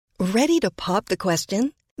Ready to pop the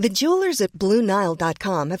question? The jewelers at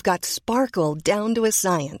BlueNile.com have got sparkle down to a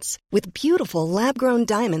science with beautiful lab-grown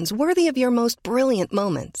diamonds worthy of your most brilliant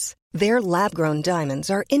moments. Their lab-grown diamonds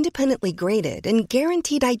are independently graded and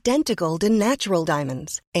guaranteed identical to natural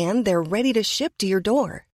diamonds, and they're ready to ship to your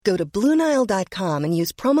door. Go to BlueNile.com and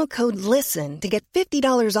use promo code LISTEN to get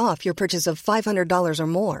 $50 off your purchase of $500 or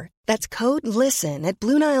more. That's code LISTEN at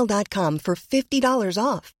BlueNile.com for $50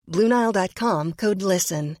 off. BlueNile.com, code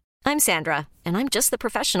LISTEN. I'm Sandra, and I'm just the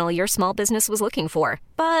professional your small business was looking for.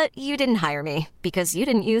 But you didn't hire me because you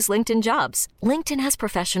didn't use LinkedIn Jobs. LinkedIn has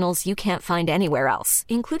professionals you can't find anywhere else,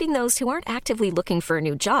 including those who aren't actively looking for a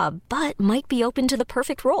new job, but might be open to the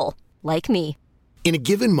perfect role, like me. In a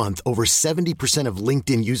given month, over 70% of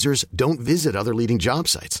LinkedIn users don't visit other leading job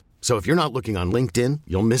sites. So if you're not looking on LinkedIn,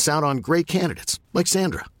 you'll miss out on great candidates like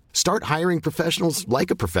Sandra. Start hiring professionals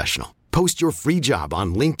like a professional. Post your free job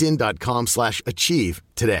on linkedin.com/achieve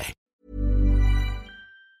today.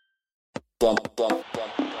 Bump for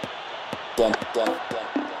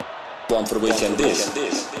the weekend is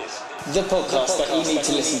the podcast that you need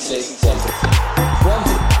to listen to.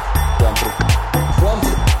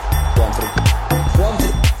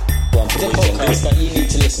 The podcast that you need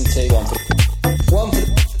to listen to.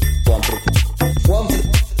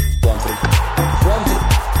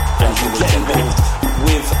 And you get involved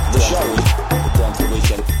with the show.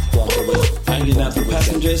 Hanging out the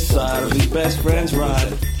passenger side of his best friend's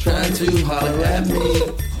ride, trying to holler at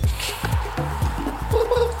me.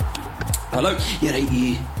 Hello. Yeah, right,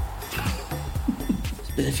 you.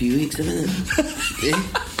 It's been a few weeks, hasn't it?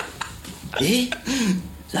 Eh?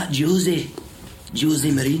 Is that Jose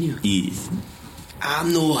Mourinho? Yes.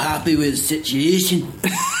 I'm no happy with the situation.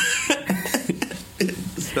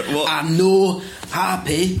 What? I'm no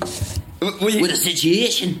happy with the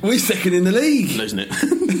situation. We're second in the league, isn't it?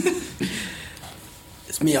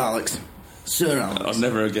 It's me, Alex. Sir Alex. I've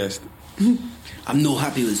never guessed. I'm no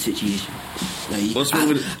happy with the situation. Right? What's wrong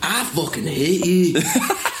with it? I fucking hate you.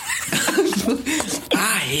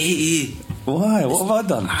 I hate you. Why? What have I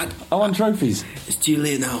done? I won trophies. It's too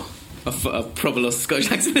late now. I've probably lost the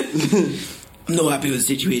Scottish accent. I'm not happy with the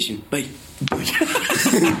situation. Bye.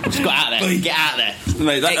 Just got out there. Bye. Get out there.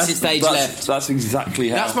 Mate, Exit stage left. That's exactly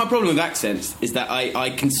how. That's my problem with accents, is that I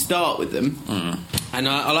can start with them, and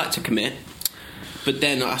I like to commit, but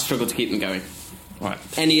then I struggle to keep them going. Right.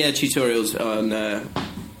 Any tutorials on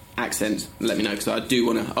accents, let me know, because I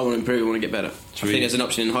want to improve, I want to get better. I think there's an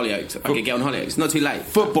option in Hollyoaks. I could get on Hollyoaks. It's not too late.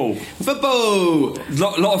 Football.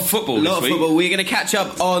 Lot of football. We're going to catch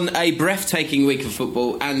up on a breathtaking week of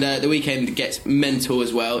football, and the weekend gets mental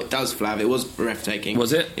as well. It does, Flav. It was breathtaking.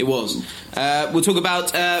 Was it? It was. We'll talk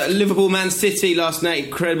about Liverpool Man City last night.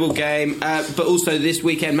 Incredible game. But also this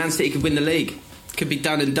weekend, Man City could win the league. Could be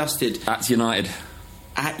done and dusted. At United.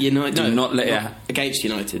 Do not let it. Against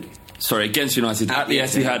United. Sorry, against United at the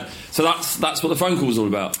Etihad. So that's what the phone call was all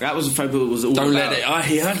about. That was what the phone call was all about. Don't let it.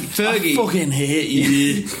 Fergie. I fucking hate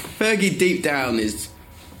you. Fergie deep down is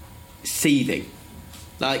seething.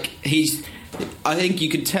 Like I think you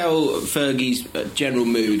could tell Fergie's general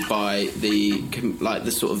mood by the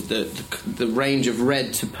sort of the range of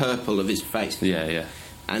red to purple of his face. Yeah.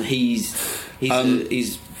 And he's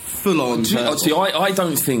full on. See, I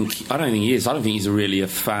don't think he is. I don't think he's really a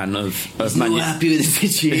fan of Man United. Happy with the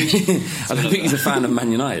situation. I don't think he's a fan of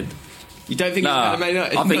Man United. You don't think he's a fan of Man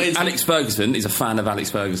United? I think Alex Ferguson is a fan of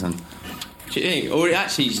Alex Ferguson. Do you think? Or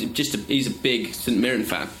actually, he's a big St Mirren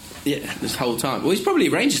fan. Yeah, this whole time. Well, he's probably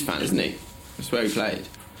a Rangers fan, isn't he? That's where he played.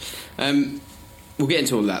 We'll get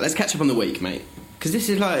into all of that. Let's catch up on the week, mate. Because this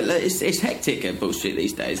is it's hectic at bullshit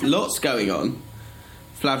these days. Lots going on.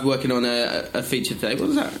 Flav working on a feature today. What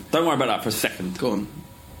was that? Don't worry about that for a second. Go on.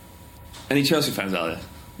 Any Chelsea fans out there?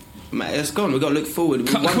 Mate, let's go on. We've got to look forward.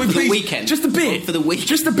 For the weekend. Just a bit. For the week.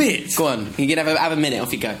 Just a bit. Go on. You can have a minute.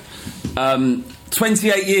 Off you go.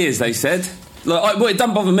 28 years, they said. Well, it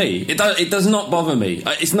doesn't bother me. It does not bother me.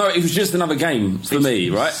 It was just another game for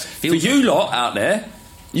me, right? For you lot out there,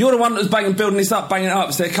 you're the one that was building this up, banging it up.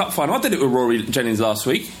 It's their cup final. I did it with Rory Jennings last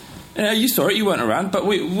week. You saw it, you weren't around, but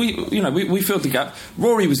we filled the gap.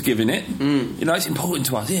 Rory was giving it. It's important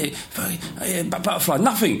to us. Butterfly,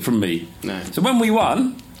 nothing from me. No. So when we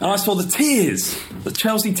won, and I saw the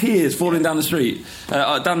Chelsea tears falling down the street,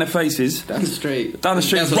 down their faces, down the street,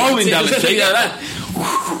 rolling down the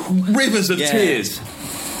street, rivers of tears.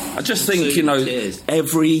 I just think tears.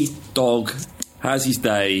 Every dog has his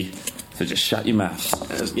day, so just shut your mouth.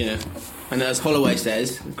 And as Holloway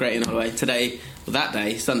says, great in Holloway, that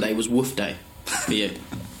day, Sunday, was woof day for you.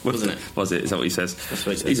 wasn't it? Was it? Is that what he says? That's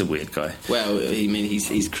what he says. He's a weird guy. Well, I mean,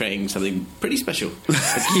 he's creating something pretty special.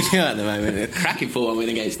 At the moment, a cracking 4-1 win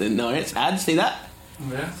against the Norwich. Ad, see that?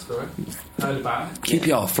 Yeah, sorry. Heard about it.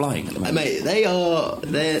 QPR are flying at the moment. Mate,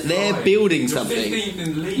 they're building something. 15th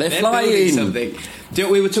in the league. They're They're flying. building something. Do you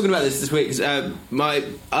know, we were talking about this week. My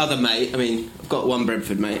other mate, I mean, I've got one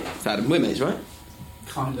Brentford mate, it's Adam. We're mates, right?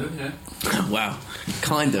 Kind of, yeah. Wow,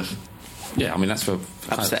 kind of. Yeah, I mean, that's for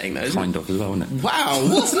Upsetting, though, isn't kind of as well, isn't it? Wow,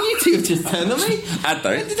 what's you two have just turned on me? Ad, though.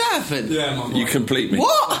 When did that happen? Yeah, my You complete me.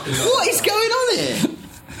 What? What is going on here?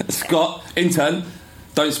 Scott, intern,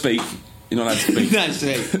 don't speak. You're not allowed to speak. That's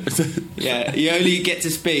it. Yeah, you only get to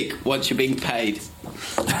speak once you're being paid.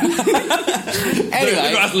 Anyway,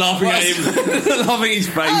 Look at us laughing at him. Laughing at his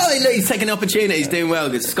face. Oh, look, he's taking an opportunity. He's doing well.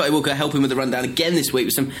 Good. Scotty Walker helping with the rundown again this week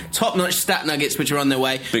with some top-notch stat nuggets which are on their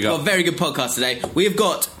way. Big We've got up. a very good podcast today. We have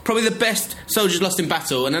got probably the best Soldiers Lost in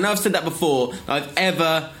Battle, and I know I've said that before, I've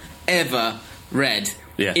ever read.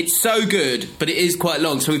 Yeah. It's so good, but it is quite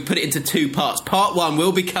long, so we've put it into 2 parts. Part 1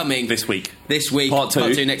 will be coming This week. Part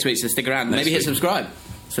 2 next week, so stick around. Next Maybe hit week. subscribe.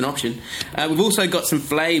 It's an option. We've also got some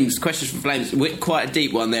questions from Flames. Quite a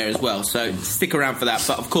deep one there as well, so stick around for that.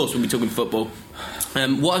 But of course, we'll be talking football. What I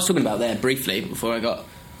was talking about there briefly before I got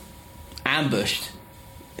ambushed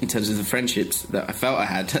in terms of the friendships that I felt I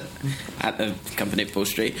had at the company at Full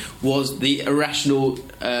Street was the irrational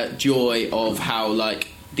joy of how, like,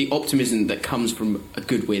 the optimism that comes from a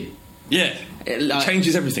good win. Yeah. It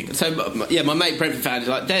changes everything. So, yeah, my mate Brentford fan is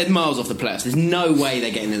like, they're miles off the playoffs. There's no way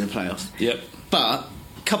they're getting in the playoffs. Yep. But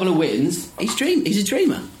a couple of wins, he's a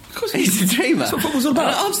dreamer. Of course he's a dreamer. That's what football's all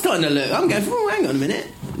about. I'm starting to look. I'm going, hang on a minute.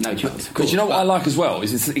 No chance. But you know what I like as well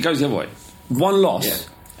is it goes the other way. One loss Yeah.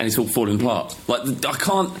 and it's all falling apart. Like I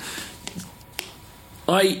can't.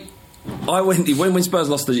 I went when Spurs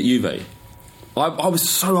lost to Juve. I was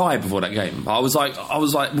so high before that game. I was like,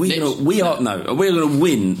 we're gonna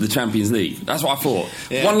win the Champions League. That's what I thought.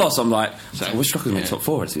 Yeah. One loss, I'm like, we're struggling in top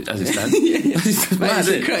 4 as it stands. It's mad,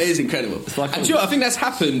 isn't it? It's incredible. like- And do you know what? I think that's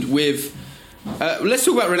happened with. Let's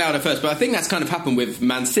talk about Ronaldo first, but I think that's kind of happened with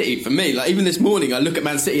Man City for me. Like, even this morning, I look at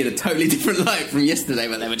Man City in a totally different light from yesterday,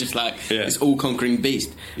 when they were just like this all-conquering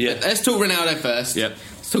beast. Yeah. But let's talk Ronaldo first. Yep.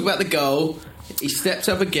 Let's talk about the goal. He stepped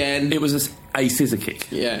up again. It was a scissor kick.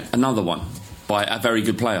 Yeah. Another one by a very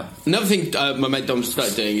good player. Another thing my mate Dom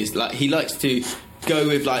started doing is, like, he likes to go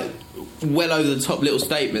with, like, well over the top little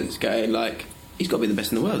statements, going like, he's got to be the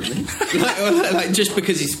best in the world, isn't he? like just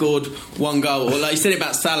because he scored one goal, or like he said it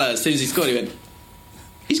about Salah as soon as he scored, he went,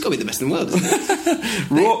 he's got to be the best in the world, isn't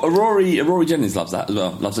he? Rory Jennings loves that as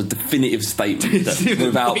well. Loves a definitive statement that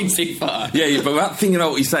without way too far. Yeah, but without thinking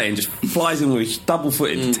about what he's saying, just flies in with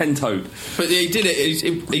double-footed, 10-toed. But he did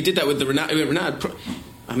it. He did that with the Ronaldo.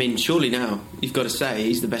 I mean, surely now you've got to say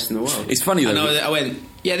he's the best in the world. It's funny though. I went,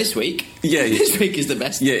 yeah, this week. Yeah, this week is the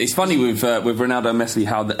best. Yeah, it's funny with Ronaldo and Messi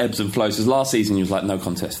how the ebbs and flows. Because last season he was like no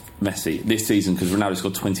contest Messi. This season, because Ronaldo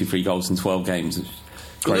scored 23 goals in 12 games.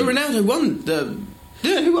 Well, Ronaldo won the.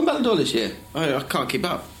 Yeah, who won Ballon d'Or this year? I can't keep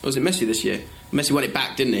up. Or was it Messi this year? Messi won it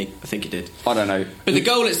back, didn't he? I think he did. I don't know. But the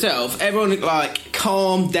goal itself, everyone like,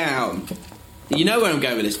 calm down. You know where I'm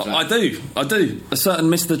going with this, I do. A certain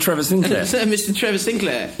Mr. Trevor Sinclair. Mr. Trevor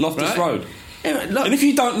Sinclair. Loftus right? Road. Yeah, look, And if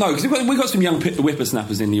you don't know, because we've got some young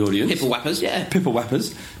whippersnappers in the audience. Pipple-wappers, yeah.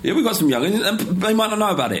 Pipple-wappers. Yeah, we've got some young, and they might not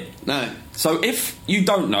know about it. No. So if you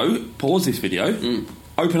don't know, pause this video,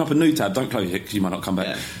 open up a new tab, don't close it because you might not come back.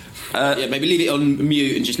 Yeah. Maybe leave it on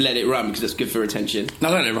mute and just let it run because that's good for attention. No,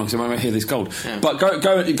 don't get it wrong because I might hear this gold. Yeah. But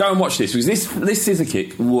go and watch this because this scissor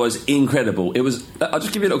kick was incredible. It was. I'll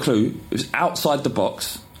just give you a little clue. It was outside the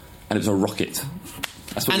box and it was a rocket.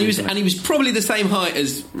 That's what And he was probably the same height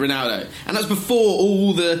as Ronaldo, and that was before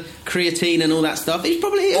all the creatine and all that stuff. He's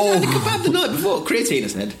probably had a kebab the night before. Creatine, I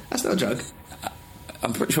said. That's not a drug.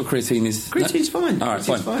 I'm pretty sure creatine is... Creatine's fine. All right,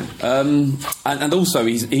 Creatine's fine. And also,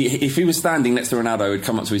 if he was standing next to Ronaldo, it would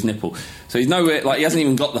come up to his nipple. So he's nowhere... Like, he hasn't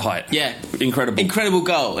even got the height. Yeah. Incredible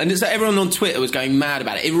goal. And it's like everyone on Twitter was going mad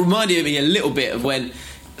about it. It reminded me a little bit of when...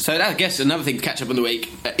 So I guess another thing to catch up on the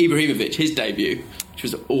week, Ibrahimovic, his debut, which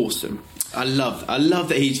was awesome. I love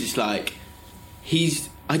that he's just like...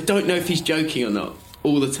 I don't know if he's joking or not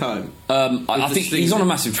all the time. I think he's on a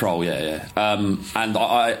massive troll, yeah. And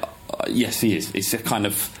yes, he is. It's a kind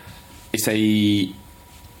of... It's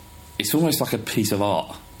almost like a piece of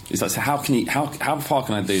art. It's like, so how far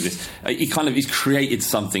can I do this? He's created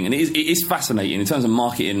something, and it is fascinating in terms of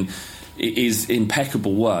marketing. It is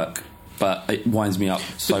impeccable work, but it winds me up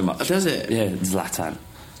so much. Does it? Yeah, Zlatan.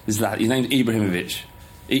 His name's Ibrahimovic.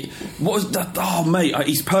 What was that? Oh, mate,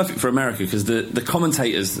 he's perfect for America because the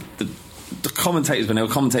commentators, the commentators, when they were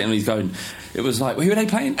commentating, he's going, it was like, who are they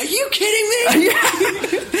playing? Are you kidding me?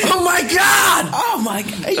 Oh my God! Oh my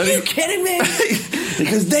God! Are you kidding me?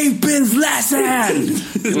 Because they've been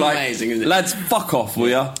Zlatan. It's amazing, isn't it? Lads, fuck off, will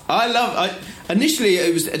ya? Initially,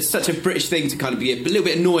 it was such a British thing to kind of be a little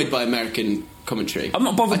bit annoyed by American commentary. I'm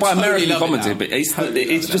not bothered by totally American love it commentary, now. but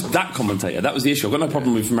it's just that commentator. That was the issue. I've got no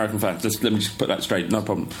problem with American fans. Let me just put that straight. No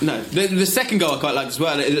problem. No, the second goal I quite liked as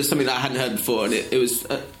well. It was something that I hadn't heard before, and it was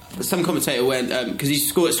some commentator went because he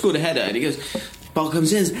scored a header, and he goes, "Ball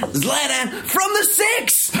comes in, Zlatan from the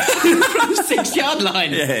 6, from the 6-yard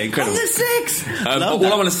line, Yeah, incredible. from the 6." But all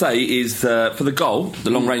I want to say is for the goal, the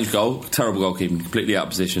long range goal, terrible goalkeeping, completely out of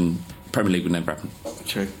position. Premier League would never happen.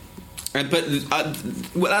 True. But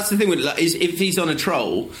well, that's the thing with is if he's on a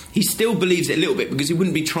troll, he still believes it a little bit because he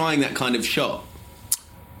wouldn't be trying that kind of shot.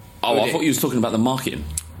 Oh, I thought you was talking about the marketing.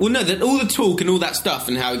 Well, no, all the talk and all that stuff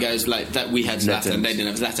and how it goes like that. We had Zlatan, they didn't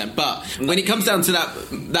have Zlatan. But when it comes down to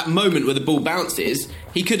that moment where the ball bounces,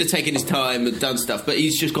 he could have taken his time and done stuff, but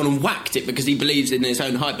he's just gone and whacked it because he believes in his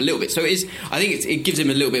own hype a little bit. So I think it gives him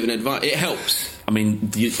a little bit of an advantage. It helps. I mean,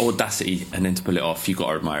 the audacity and then to pull it off, you've got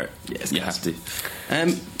to admire it. Yes, you have to.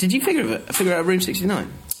 Did you figure out Room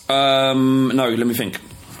 69? No, let me think.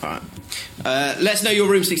 Alright. Let us know your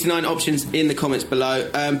Room 69 options in the comments below.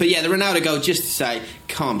 But yeah, the Ronaldo goal, just to say,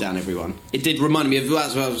 calm down, everyone. It did remind me of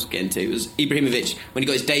that's what I was getting to. It was Ibrahimovic when he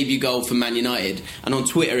got his debut goal for Man United, and on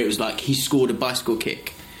Twitter it was like he scored a bicycle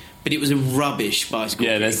kick. But it was a rubbish bicycle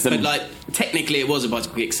kick. But like technically it was a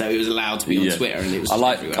bicycle kick, so it was allowed to be on Twitter, and it was. I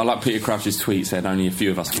like Peter Crouch's tweet saying only a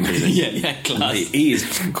few of us can do this. yeah, class. He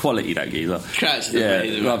is quality, that geezer. Crouch is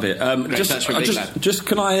amazing, love it.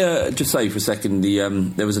 Can I just say for a second,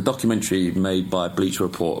 there was a documentary made by Bleacher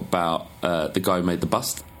Report about the guy who made the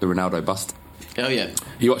Ronaldo bust. Oh yeah,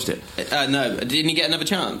 you watched it? No, didn't he get another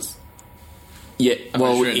chance? Yeah,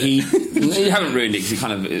 well, he haven't ruined it because he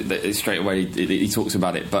kind of straight away he talks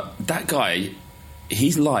about it. But that guy,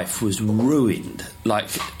 his life was ruined. Like,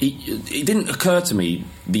 it didn't occur to me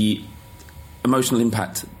the emotional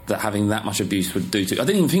impact that having that much abuse would do to. I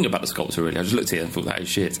didn't even think about the sculpture really. I just looked at it and thought that is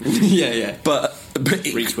shit. yeah. But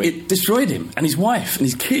it destroyed him and his wife and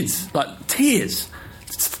his kids. Like tears.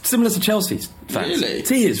 Similar to Chelsea's fans. Really?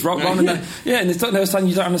 Tears, right? Yeah, and they were saying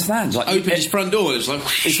you don't understand. Like, opened his front door. It was like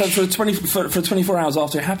for 24 hours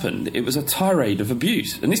after it happened, it was a tirade of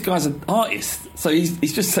abuse. And this guy's an artist, so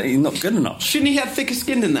he's just saying he's not good enough. Shouldn't he have thicker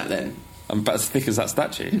skin than that then? I'm about as thick as that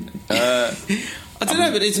statue. I don't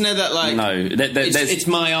know, but isn't there that like? No, it's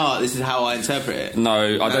my art. This is how I interpret it.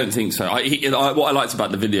 No, I don't think so. What I liked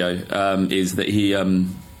about the video is that he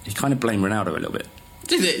kind of blamed Ronaldo a little bit.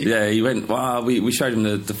 Did it? Yeah, he went, well, we showed him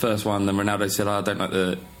the first one, then Ronaldo said, I don't like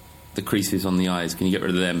the creases on the eyes, can you get rid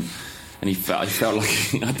of them? And he felt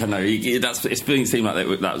like, I don't know, it seemed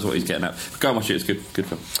like that was what he was getting at. Go and watch it, it's good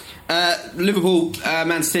film. Liverpool,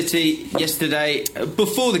 Man City yesterday.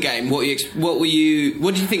 Before the game, what did you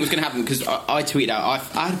think was going to happen? Because I tweeted out,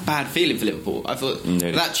 I had a bad feeling for Liverpool. I thought,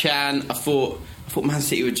 that Chan, I thought Man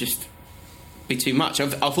City would just be too much. I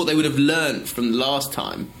thought they would have learnt from the last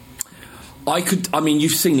time.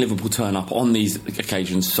 You've seen Liverpool turn up on these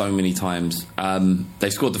occasions so many times. They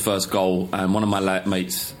scored the first goal, and one of my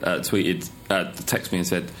mates texted me and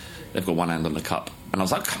said they've got one hand on the cup. And I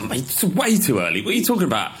was like, mate, it's way too early. What are you talking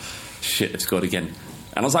about? Shit, they've scored again.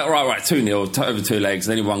 And I was like, right, 2-0, over 2 legs,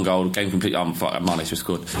 only one goal, game complete. Mane's just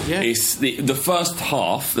scored. Yeah. It's the first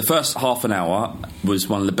half an hour was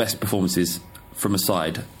one of the best performances from a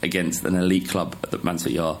side against an elite club that Man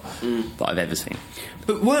City are that I've ever seen.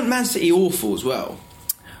 But weren't Man City awful as well?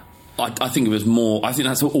 I think it was more. I think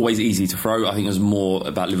that's always easy to throw. I think it was more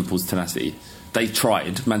about Liverpool's tenacity. They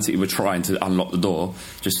tried. Man City were trying to unlock the door.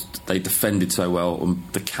 Just they defended so well, and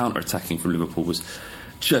the counter-attacking from Liverpool was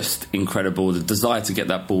just incredible. The desire to get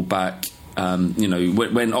that ball back.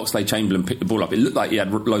 When Oxlade-Chamberlain picked the ball up, it looked like he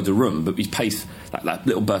had loads of room, but his pace, that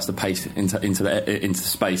little burst of pace into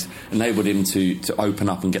space, enabled him to open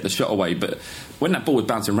up and get the shot away. But when that ball was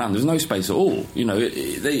bouncing around, there was no space at all.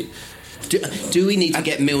 Do we need to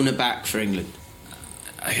get Milner back for England?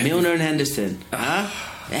 Milner and Henderson, huh?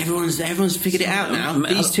 Everyone's figured it out now.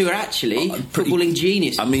 These two are actually footballing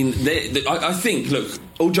geniuses. I mean, I think. Look,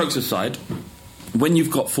 all jokes aside, when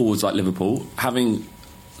you've got forwards like Liverpool, having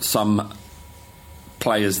some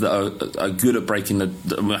players that are good at breaking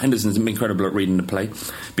Henderson's incredible at reading the play,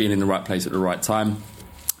 being in the right place at the right time,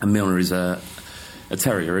 and Milner is a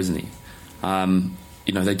terrier, isn't he?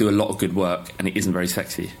 They do a lot of good work, and it isn't very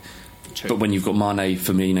sexy. True. But when you've got Mane,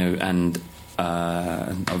 Firmino, and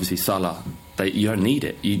obviously Salah, you don't need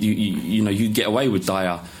it. You get away with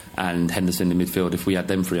Dyer and Henderson in midfield if we had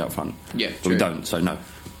them three up front. Yeah, but we don't. So no.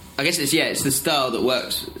 I guess it's the style that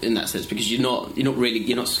works in that sense, because you're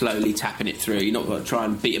not slowly tapping it through. You're not going to try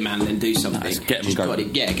and beat a man and then do something. Just get them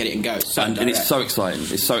going. Get it and go. And it's so exciting.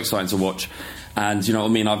 It's so exciting to watch. And you know what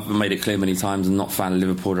I mean? I've made it clear many times, I'm not a fan of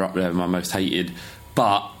Liverpool. They're up there, my most hated.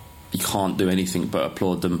 But you can't do anything but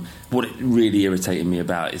applaud them. What it really irritated me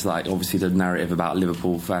about is, like, obviously the narrative about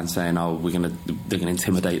Liverpool fans saying, "Oh, they're gonna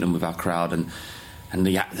intimidate them with our crowd," and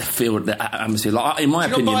the field, the atmosphere. Like, in my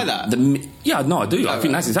opinion, you not buy that? Yeah, no, I do. I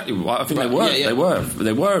think that's exactly what I think.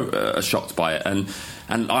 They were shocked by it, and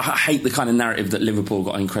I hate the kind of narrative that Liverpool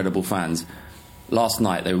got incredible fans. Last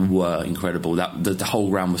night they were incredible. That the whole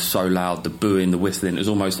ground was so loud, the booing, the whistling. It was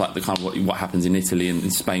almost like the kind of what happens in Italy and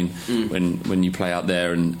in Spain when you play out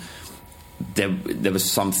there. And there was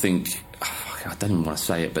something. I don't even want to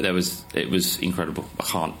say it, but it was incredible.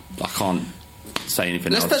 I can't say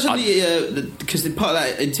anything else. Let's touch on because part of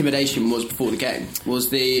that intimidation was before the game, was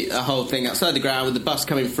the whole thing outside the ground with the bus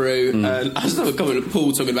coming through. I saw a comment of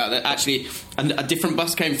Paul talking about that actually a different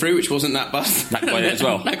bus came through, which wasn't that bus. That got it as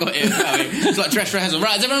well. That got it. It's like dress rehearsal.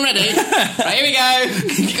 Right, is everyone ready? Right, here we go.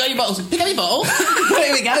 You got your bottles. You got your bottle.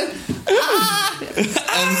 Here we go.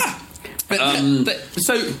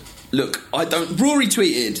 So look, Rory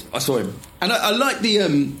tweeted. I saw him, and I like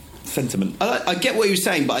the sentiment. I get what he was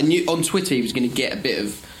saying, but I knew on Twitter he was going to get a bit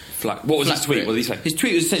of flack. What was his tweet? What did he say? His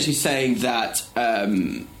tweet was essentially saying that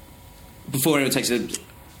before anyone takes a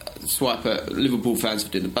swipe at Liverpool fans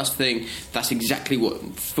for doing the bus thing, that's exactly what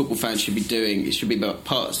football fans should be doing. It should be about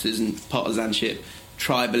partisanship,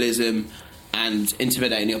 tribalism, and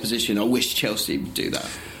intimidating the opposition. I wish Chelsea would do that.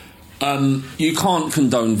 You can't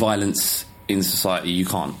condone violence in society. You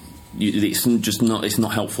can't. It's just not. It's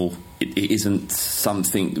not helpful. It isn't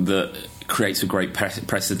something that creates a great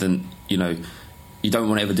precedent. You know, you don't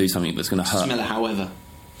want to ever do something that's going to hurt. Smell it, however.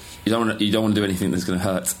 You don't want to do anything that's going to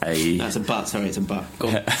hurt That's a but. Sorry, it's a but. Go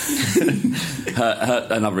on.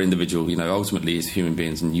 hurt another individual. You know, ultimately, as human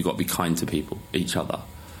beings, and you've got to be kind to people, each other.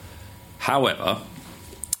 However,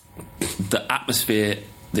 the atmosphere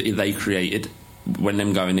that they created when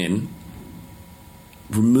them going in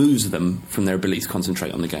removes them from their ability to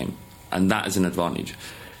concentrate on the game, and that is an advantage.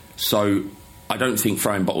 So I don't think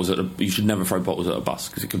throwing bottles you should never throw bottles at a bus,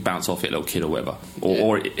 because it could bounce off hit a little kid or whatever,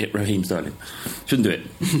 or hit Raheem Sterling. Shouldn't do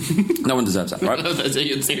it. No one deserves that, right? That's a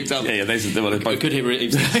good example. Yeah, they're both could hit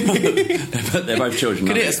Raheem Sterling. they're both children.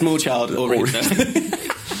 Could hit a small child or Raheem Sterling.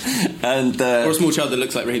 And or a small child that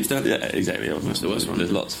looks like Raheem Sterling. Yeah, exactly. That's the worst one.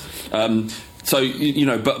 There's lots. So you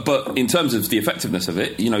know, but in terms of the effectiveness of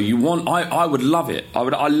it, you know, you want. I would love it.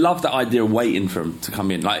 I love that idea of waiting for them to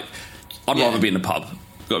come in. Like, I'd rather be in the pub.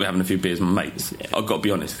 Got to be having a few beers with my mates. I've got to be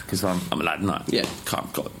honest, because I'm a lad. No,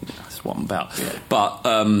 that's what I'm about. Yeah. But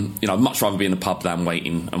you know, I'd much rather be in the pub than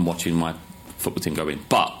waiting and watching my football team go in.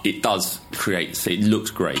 But it does create. It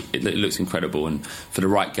looks great. It looks incredible, and for the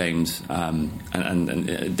right games, and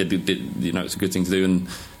you know, it's a good thing to do. And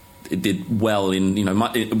it did well in, you know,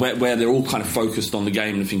 where they're all kind of focused on the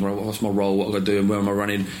game and thinking, right, what's my role, what have I got to do, and where am I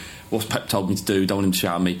running, what's Pep told me to do, don't want him to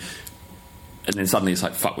shout at me. And then suddenly it's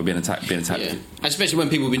like, fuck, we're being attacked. Yeah. Especially when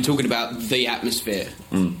people have been talking about the atmosphere,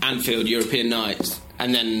 Anfield, European nights,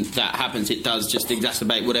 and then that happens, it does just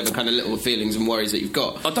exacerbate whatever kind of little feelings and worries that you've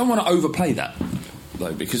got. I don't want to overplay that,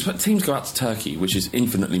 though, because when teams go out to Turkey, which is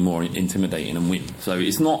infinitely more intimidating, and win. So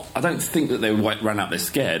it's not. I don't think that they ran out there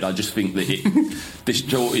scared. I just think that it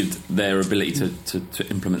distorted their ability to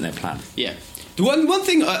implement their plan. Yeah. The one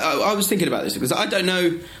thing I was thinking about this, because I don't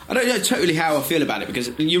know totally how I feel about it, because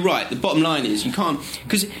you're right, the bottom line is you can't,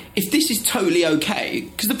 because if this is totally okay,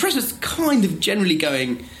 because the press is kind of generally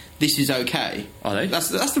going, this is okay. Are they? That's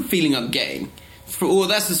the feeling I'm getting.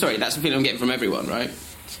 That's the feeling I'm getting from everyone, right?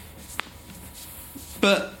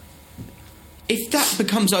 But if that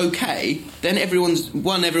becomes okay, then everyone's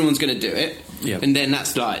going to do it. Yeah. And then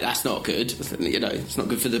that's not good. You know, it's not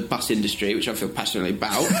good for the bus industry, which I feel passionately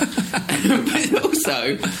about. But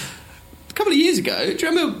also, a couple of years ago, do you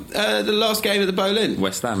remember the last game at the Boleyn?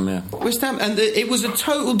 West Ham, yeah. West Ham, and it was a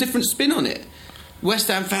total different spin on it. West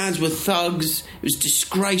Ham fans were thugs. It was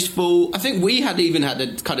disgraceful. I think we had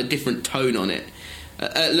a kind of different tone on it.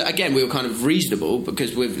 Again, we were kind of reasonable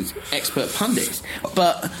because we're expert pundits.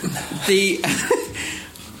 But the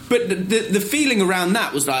feeling around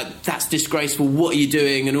that was like, that's disgraceful, what are you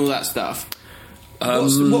doing, and all that stuff.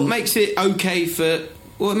 What makes it okay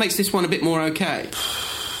what makes this one a bit more okay?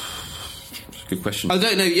 Good question. I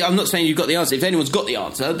don't know, I'm not saying you've got the answer. If anyone's got the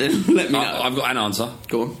answer, then let me know. I've got an answer.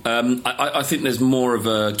 Go on. I think there's more of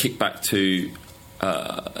a kickback to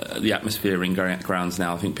the atmosphere in grounds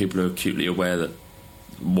now. I think people are acutely aware that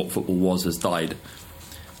what football has died,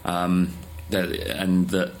 and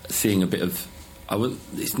that seeing a bit of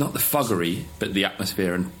It's not the thuggery, but the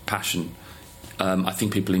atmosphere and passion. I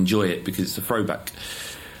think people enjoy it because it's a throwback.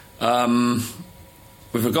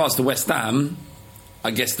 With regards to West Ham, I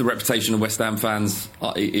guess the reputation of West Ham fans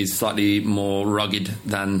is slightly more rugged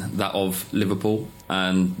than that of Liverpool,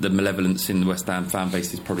 and the malevolence in the West Ham fan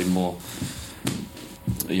base is probably more,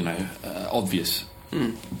 obvious.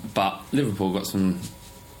 But Liverpool got some,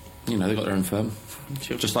 they got their own firm,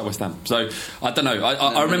 just like West Ham. So I don't know.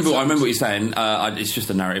 I remember what you're saying. It's just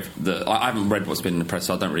a narrative that I haven't read what's been in the press,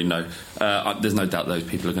 so I don't really know. There's no doubt those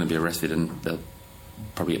people are going to be arrested and they'll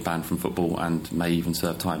probably get banned from football and may even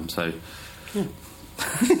serve time. So. Yeah.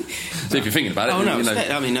 So if you're thinking about it, I don't want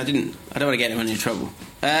to get anyone in trouble.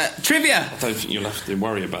 Trivia. I don't think you'll have to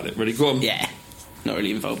worry about it. Really, go on. Yeah, not really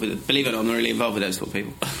involved with it. Believe it or not, I'm not really involved with those sort of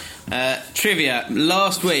people. Trivia.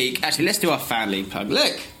 Last week, actually, let's do our fan league plug.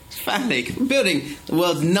 Look, fan league. We're building the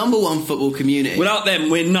world's #1 football community. Without them,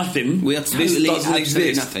 we're nothing. We are absolutely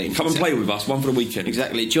exist. nothing. Come and play with us. One for the weekend.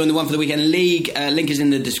 Exactly. Join the One for the Weekend League. Link is in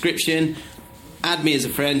the description. Add me as a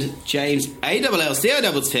friend, James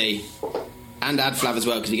ALLCOTT. And add Flav as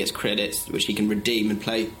well, because he gets credits which he can redeem and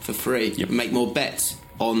play for free. Yep. And make more bets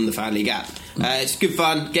on the Fan League app. It's good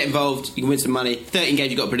fun. Get involved. You can win some money. 13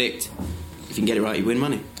 games you've got to predict. If you can get it right, you win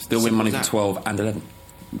money. Still win money for 12 and 11.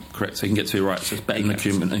 Correct. So you can get 2 right. So it's better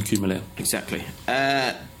than accumulator. Exactly.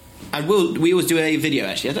 And we always do a video,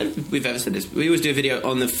 actually. I don't think we've ever said this. We always do a video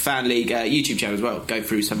on the Fan League YouTube channel as well. Go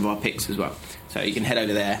through some of our picks as well. So you can head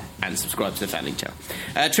over there and subscribe to the Fan League channel.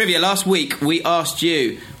 Trivia. Last week we asked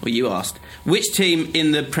you asked, which team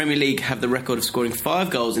in the Premier League have the record of scoring 5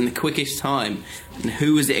 goals in the quickest time? And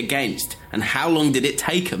who was it against? And how long did it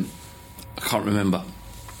take them? I can't remember.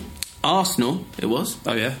 Arsenal, it was.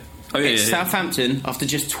 Oh, yeah. Southampton after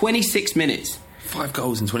just 26 minutes. 5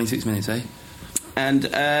 goals in 26 minutes, eh? And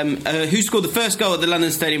who scored the first goal at the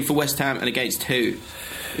London Stadium for West Ham and against who?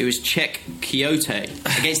 It was Czech Kyoto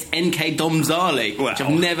against NK Domžale, Wow. which I've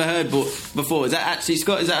never heard before. Is that actually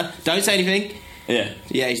Scott? Don't say anything. Yeah.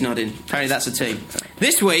 Yeah, he's nodding. Apparently that's a team.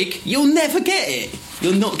 This week, you'll never get it.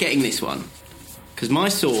 You're not getting this one. Because my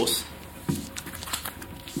sauce...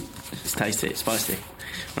 It's tasty, it's spicy.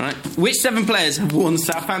 All right. Which 7 players have worn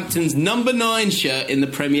Southampton's number 9 shirt in the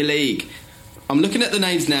Premier League? I'm looking at the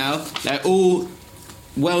names now. They're all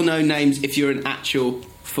well-known names if you're an actual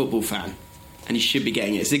football fan. And you should be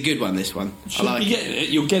getting it. It's a good one, this one. I like it.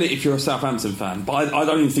 You'll get it if you're a Southampton fan. But I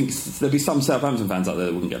don't even think... There'll be some Southampton fans out there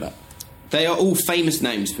that wouldn't get that. They are all famous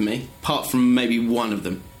names for me, apart from maybe one of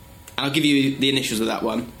them. And I'll give you the initials of that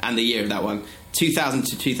one and the year of that one. 2000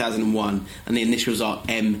 to 2001. And the initials are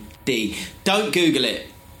MD. Don't Google it.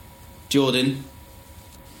 Jordan.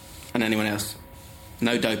 And anyone else.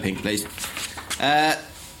 No doping, please.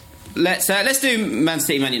 Let's do Man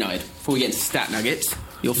City, Man United before we get into stat nuggets.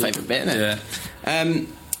 Your favourite bit, isn't it? Yeah.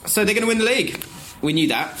 So they're going to win the league. We knew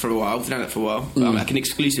that for a while. We've known that for a while. But I can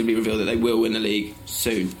exclusively reveal that they will win the league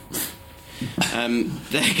soon.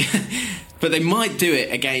 But they might do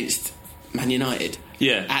it against Man United.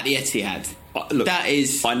 Yeah. At the Etihad. Look, that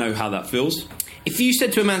is. I know how that feels. If you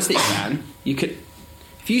said to a Man City fan, you could.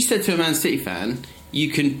 If you said to a Man City fan,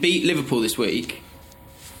 you can beat Liverpool this week,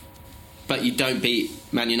 but you don't beat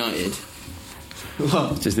Man United.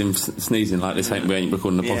 What? Just him sneezing like this. We ain't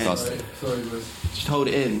recording the podcast. Sorry, bro. Just hold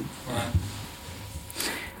it in. Right.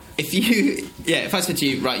 If I said to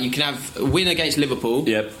you, right, you can have a win against Liverpool.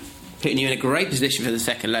 Yep. Putting you in a great position for the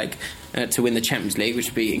second leg to win the Champions League, which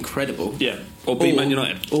would be incredible. Yeah. Or beat Man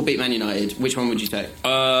United. Or beat Man United. Which one would you take?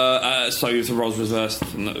 So if the roles reversed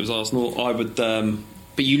and that was Arsenal, I would...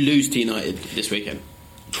 But you lose to United this weekend.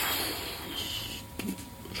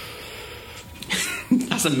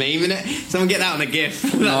 That's a meme, isn't it? Someone get that on a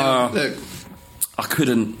GIF. Look. I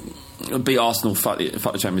couldn't beat Arsenal. Fuck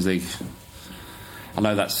the Champions League. I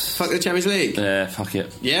know that's... Fuck the Champions League? Yeah, fuck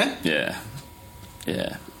it. Yeah? Yeah.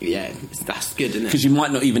 Yeah. Yeah, that's good, isn't it? Because you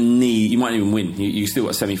might not even win. You still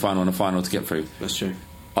got a semi-final and a final to get through. That's true.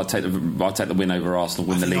 I'd take the win over Arsenal,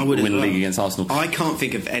 win the league against Arsenal. I can't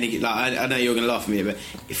think of any. Like, I know you're going to laugh at me, but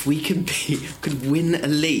if we could win a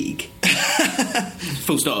league,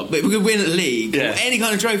 full stop. But if we could win a league or any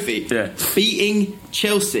kind of trophy, beating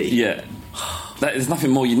Chelsea, there's nothing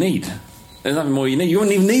more you need. There's nothing more you need. You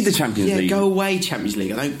wouldn't even need the Champions League. Go away, Champions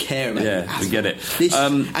League. I don't care about it. We get it.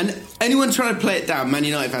 And anyone trying to play it down, Man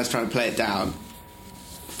United fans trying to play it down,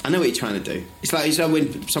 I know what you're trying to do. It's like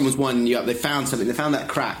when someone's winding you up, they found something, they found that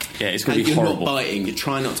crack. Yeah, it's going to be horrible. You're not biting, you're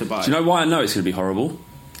trying not to bite. Do you know why I know it's going to be horrible?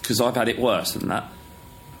 Because I've had it worse than that.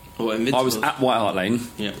 I was at White Hart Lane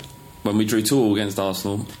when we drew 2-2 against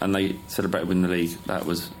Arsenal and they celebrated winning the league. That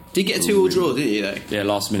was... Did you get a 2-2 draw, didn't you, though? Yeah,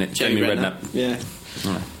 last minute. Jamie Redknapp. Yeah.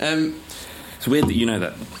 It's weird that you know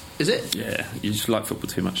that. Is it? Yeah, you just like football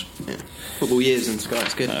too much. Yeah. Football years and Sky,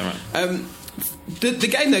 it's good. Oh, right. The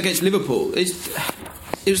game though against Liverpool, it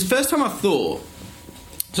was the first time I thought.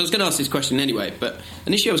 So I was going to ask this question anyway, but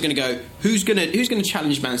initially I was going to go, who's going to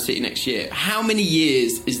challenge Man City next year? How many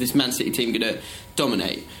years is this Man City team going to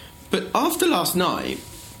dominate? But after last night,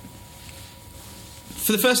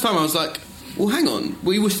 for the first time I was like, well, hang on,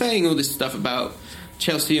 we were saying all this stuff about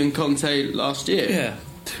Chelsea and Conte last year. Yeah,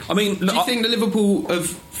 I mean, do you think that Liverpool have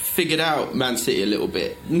figured out Man City a little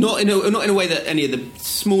bit? Not in a way that any of the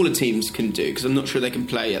smaller teams can do, because I'm not sure they can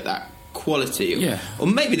play at that quality, or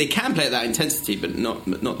maybe they can play at that intensity, but not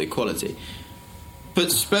the quality.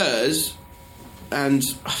 But Spurs, and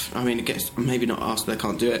I mean, I guess maybe not Arsenal, they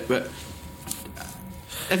can't do it. But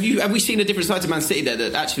have we seen a different side to Man City there?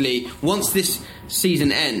 That actually, once this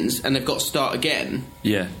season ends and they've got to start again,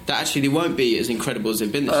 that actually they won't be as incredible as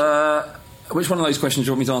they've been this year. Which one of those questions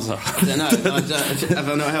do you want me to answer? I don't know. Have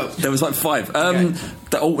I not helped? There was like 5.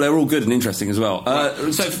 They're all good and interesting as well.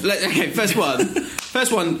 First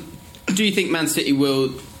one. Do you think Man City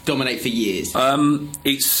will dominate for years?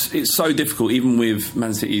 It's so difficult, even with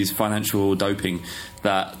Man City's financial doping,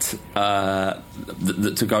 that to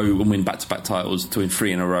go and win back-to-back titles, to win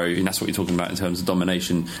 3 in a row, and that's what you're talking about in terms of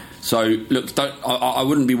domination. So, look, I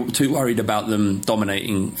wouldn't be too worried about them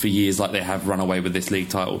dominating for years like they have run away with this league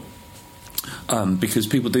title, because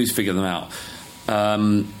people do figure them out.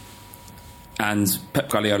 And Pep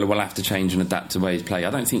Guardiola will have to change and adapt to the way he's playing.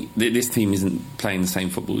 I don't think this team isn't playing the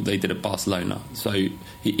same football they did at Barcelona. So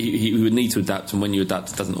he would need to adapt, and when you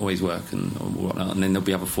adapt, it doesn't always work, and whatnot. And then there'll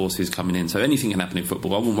be other forces coming in. So anything can happen in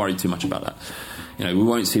football. I wouldn't worry too much about that. You know, we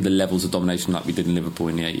won't see the levels of domination like we did in Liverpool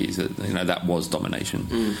in the 80s. You know, that was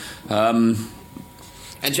domination. And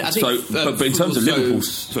I think, but in terms of Liverpool,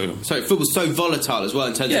 football's so volatile as well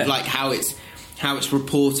in terms of like how it's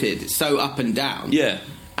reported. It's so up and down. Yeah.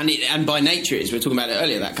 And by nature it is. We were talking about it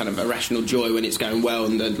earlier, that kind of irrational joy when it's going well,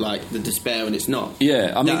 and the despair when it's not.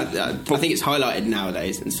 Yeah, I mean, I think it's highlighted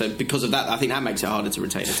nowadays, and so because of that, I think that makes it harder to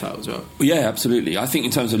retain a title as well. Yeah, absolutely. I think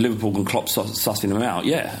in terms of Liverpool and Klopp sussing them out,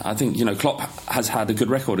 I think Klopp has had a good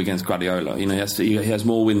record against Guardiola. You know, he has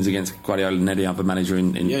more wins against Guardiola than any other manager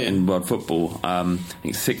in world football. I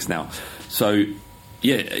think 6 now. So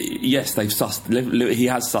yes, they've sussed. He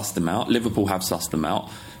has sussed them out. Liverpool have sussed them out.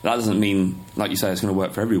 That doesn't mean, like you say, it's going to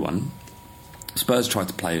work for everyone. Spurs tried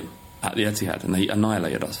to play at the Etihad and they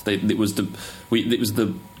annihilated us. It was the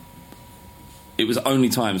only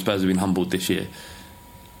time Spurs have been humbled this season,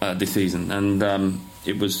 and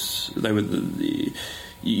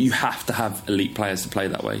you have to have elite players to play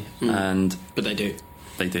that way, but they do.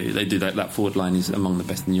 They do. That forward line is among the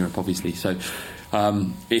best in Europe, obviously. So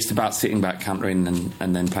it's about sitting back, countering,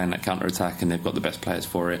 and then playing that counter attack, and they've got the best players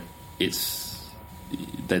for it.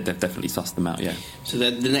 They've definitely sussed them out, yeah. So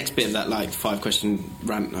the next bit of that 5-question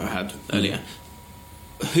rant I had earlier,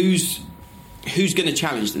 who's going to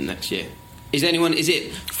challenge them next year? Is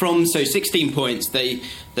it from 16 points? I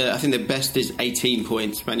think the best is 18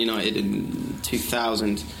 points. Man United in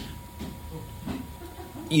 2000.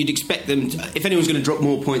 You'd expect them if anyone's going to drop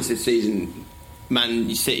more points this season,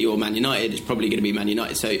 Man City or Man United, it's probably going to be Man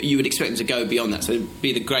United. So you would expect them to go beyond that. So it'd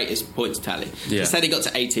be the greatest points tally. Yeah. Say they got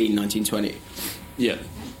to 18, 19, 20. Yeah.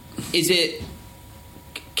 Is it?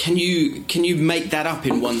 Can you make that up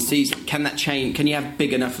in one season? Can that change? Can you have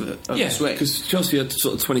big enough of a swing? Because Chelsea are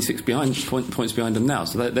sort of 26 points behind them now.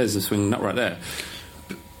 So there's a swing nut right there.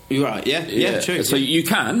 You're right. Yeah. True. So you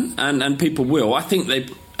can, and people will. I think they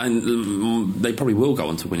probably will go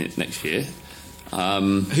on to win it next year.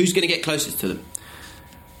 Who's going to get closest to them?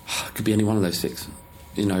 Could be any one of those 6.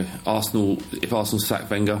 You know, Arsenal. If Arsenal sack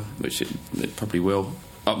Wenger, which it probably will.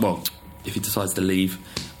 If he decides to leave,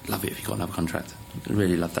 love it if he got another contract. I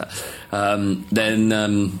really love that. Then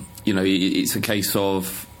it's a case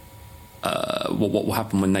of what will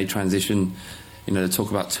happen when they transition. You know, they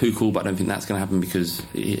talk about Tuchel, but I don't think that's going to happen because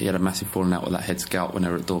he had a massive falling out with that head scout when they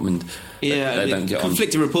were at Dortmund. Yeah, they don't get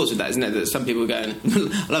conflicting reports with that, isn't it? That some people are going,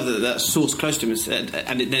 I love that source close to him said,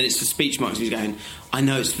 and then it's the speech marks. He's going, I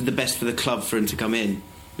know it's for the best for the club for him to come in.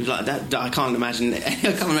 Like that, I can't imagine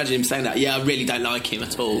him saying that. Yeah, I really don't like him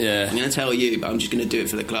at all. Yeah. I'm going to tell you, but I'm just going to do it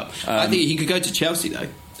for the club. I think he could go to Chelsea though.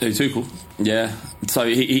 Tuchel, yeah. So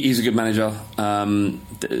he's a good manager.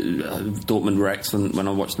 Dortmund were excellent when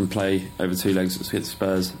I watched them play over 2 legs against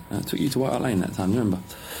Spurs. Took you to White Hart Lane that time, remember?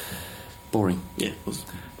 Boring. Yeah, it was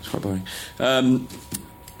quite boring.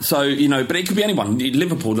 So, but it could be anyone.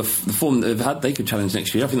 Liverpool, the form that they've had, they could challenge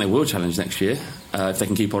next year. I think they will challenge next year if they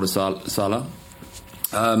can keep hold of Salah.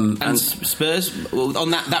 And Spurs, on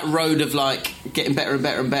that road of getting better and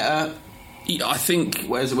better and better. I think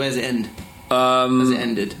where's it end? Has it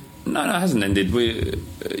ended? No, it hasn't ended.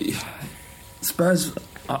 Spurs,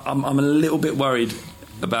 I'm a little bit worried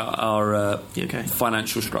about our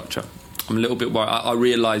financial structure. I'm a little bit worried. I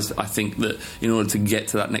realise, I think that in order to get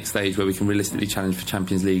to that next stage where we can realistically challenge for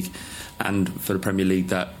Champions League and for the Premier League,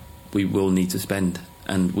 that we will need to spend,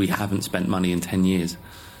 and we haven't spent money in 10 years.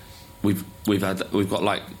 We've got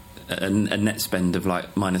like a net spend of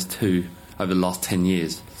like -2 over the last 10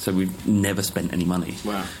 years, so we've never spent any money.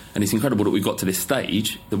 Wow. And it's incredible that we've got to this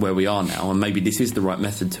stage, where we are now, and maybe this is the right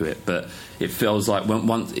method to it, but it feels like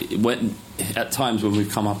when at times when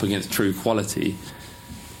we've come up against true quality,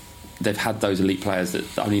 they've had those elite players that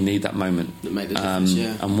only need that moment that make the difference.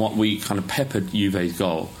 And what we kind of peppered Juve's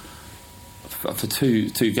goal for two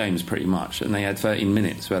games pretty much, and they had 13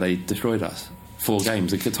 minutes where they destroyed us. 4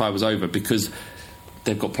 games, the tie was over because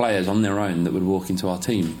they've got players on their own that would walk into our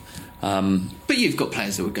team. But you've got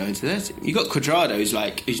players that would go into that. You've got Cuadrado,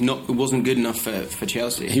 who wasn't good enough for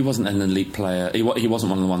Chelsea. He wasn't an elite player. He wasn't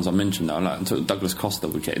one of the ones I mentioned though. Like, until Douglas Costa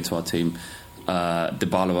would get into our team.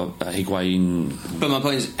 Dybala, Higuain. But my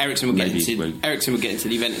point is, Eriksen would get into the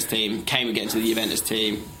Juventus team. Kane would get into the Juventus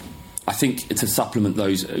team. I think to supplement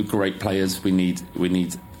those great players, we need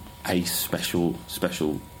a special.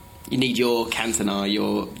 You need your Cantona,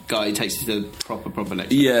 your guy who takes you to the proper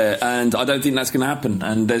next. Yeah, and I don't think that's going to happen.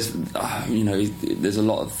 And there's a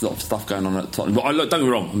lot of stuff going on at Tottenham. But don't get me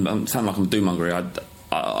wrong, I sound like I'm a doom-monger.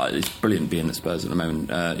 It's brilliant being at Spurs at the moment.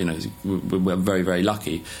 We're very, very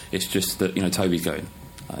lucky. It's just that Toby's going.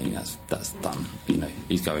 I think that's done.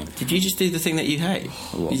 He's going. Did you just do the thing that you hate?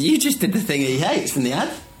 What? You just did the thing he hates in the ad.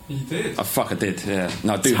 You did. I did. Yeah.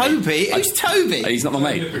 No, I do. Toby? Who's Toby? He's not my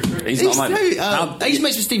mate. He's not my mate. He's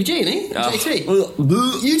mates with Stevie G, isn't he? JT.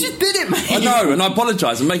 You just did it, mate. I know, and I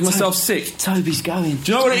apologise. I'm making myself sick. Toby's going.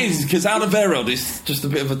 Do you know what it is? Because Alderweireld is just a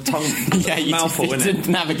bit of a tongue mouthful, isn't it?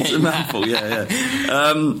 To navigate. It's a mouthful, yeah.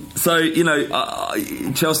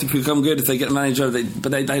 Chelsea could come good if they get a manager,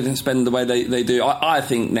 but they don't spend the way they do. I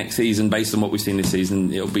think next season, based on what we've seen this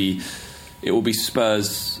season, it will be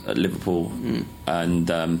Spurs at Liverpool, and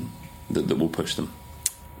that will push them.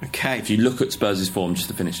 Okay. If you look at Spurs' form, just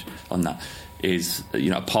to finish on that, is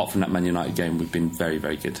apart from that Man United game, we've been very,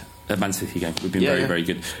 very good. Man City game, we've been very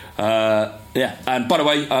good. And by the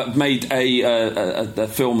way, I've made a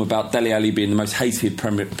film about Dele Alli being the most hated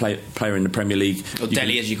player in the Premier League. Or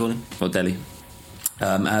Dele, as you call him. Or Dele. You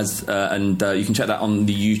can check that on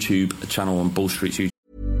the YouTube channel on Ball Street's YouTube.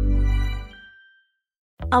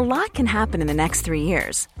 A lot can happen in the next 3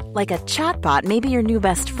 years. Like a chatbot may be your new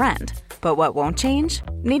best friend. But what won't change?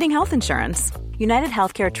 Needing health insurance. United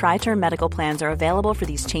Healthcare Tri-Term Medical Plans are available for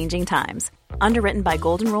these changing times. Underwritten by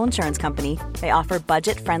Golden Rule Insurance Company, they offer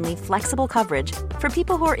budget-friendly, flexible coverage for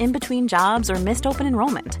people who are in between jobs or missed open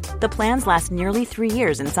enrollment. The plans last nearly 3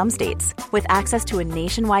 years in some states, with access to a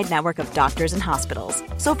nationwide network of doctors and hospitals.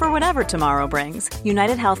 So for whatever tomorrow brings,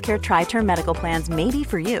 United Healthcare Tri-Term Medical Plans may be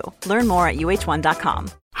for you. Learn more at uh1.com.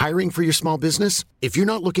 Hiring for your small business? If you're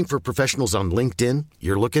not looking for professionals on LinkedIn,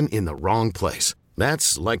 you're looking in the wrong place.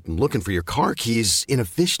 That's like looking for your car keys in a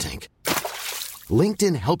fish tank.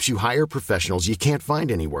 LinkedIn helps you hire professionals you can't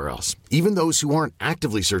find anywhere else, even those who aren't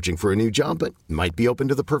actively searching for a new job but might be open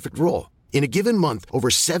to the perfect role. In a given month, over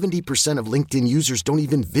 70% of LinkedIn users don't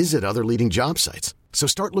even visit other leading job sites. So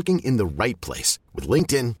start looking in the right place. With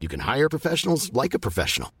LinkedIn, you can hire professionals like a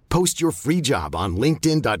professional. Post your free job on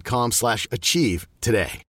linkedin.com/achieve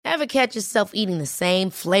today. Ever catch yourself eating the same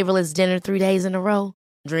flavorless dinner 3 days in a row?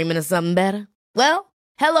 Dreaming of something better? Well,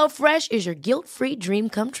 HelloFresh is your guilt-free dream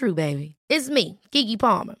come true, baby. It's me, Keke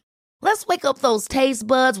Palmer. Let's wake up those taste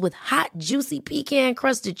buds with hot, juicy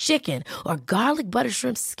pecan-crusted chicken or garlic butter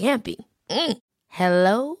shrimp scampi.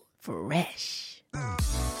 Hello Fresh.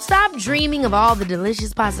 Stop dreaming of all the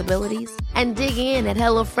delicious possibilities and dig in at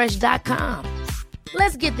HelloFresh.com.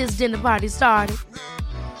 Let's get this dinner party started.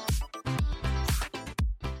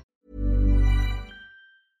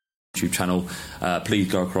 YouTube channel, please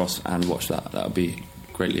go across and watch that. That would be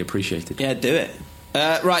greatly appreciated. Yeah, do it.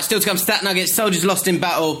 Right, still to come, Stat Nuggets, Soldiers Lost in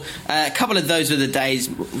Battle. A couple of those were the days.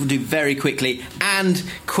 We'll do very quickly. And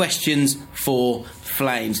questions for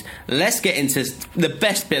Flames. Let's get into the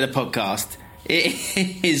best bit of the podcast. It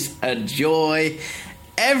is a joy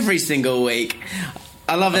every single week.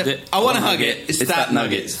 I love it. I want to hug it. It's Stat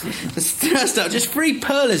Nuggets. First up, just 3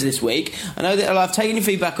 pearlers this week. I know that I've taken your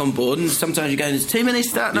feedback on board, and sometimes you're going, there's too many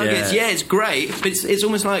Stat Nuggets. Yeah, it's great, but it's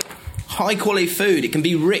almost like high quality food. It can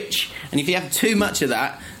be rich, and if you have too much of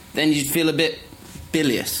that, then you feel a bit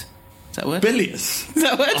bilious. Is that a word? Bilious? Is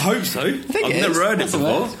that a word? I hope so. I've never heard it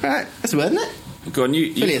before. Right, that's a word, isn't it? Go on,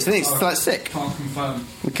 you Billius, I think it's like sick. Can't confirm.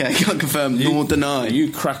 Okay, can't confirm nor deny.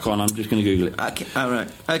 You crack on. I'm just going to Google it. Okay, all right.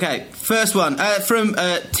 Okay, first one from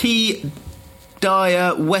T.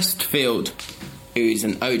 Dyer Westfield, who's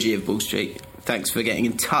an OG of Bull Street. Thanks for getting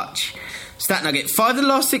in touch. Stat nugget: 5 of the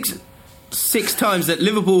last six times that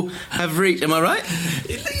Liverpool have reached. Am I right?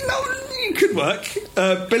 It could work.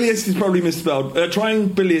 Bilious is probably misspelled. Trying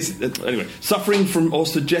bilious. Anyway, suffering from or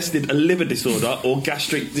suggested a liver disorder or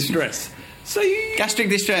gastric distress. So gastric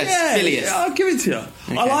distress. Yeah, bilious. Yeah, I'll give it to you.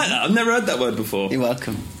 Okay. I like that. I've never heard that word before. You're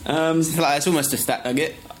welcome. It's almost a stat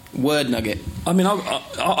nugget. Word nugget. I mean,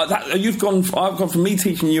 I've gone from me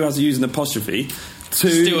teaching you how to use an apostrophe to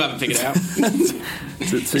still haven't figured it out.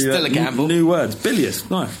 to still a gamble. New words. Bilious.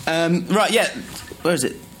 No. Right. Yeah. Where is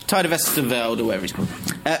it? Tide of Westerveld or whatever it's called.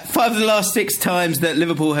 5 of the last 6 times that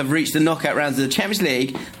Liverpool have reached the knockout rounds of the Champions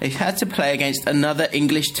League, they've had to play against another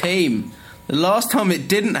English team. The last time it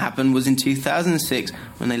didn't happen was in 2006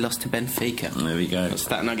 when they lost to Benfica. There we go. That's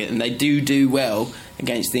that nugget, and they do well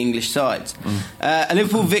against the English sides. A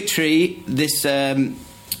Liverpool victory this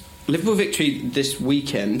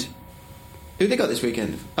weekend. Who they got this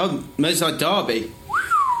weekend? Oh, Merseyside derby.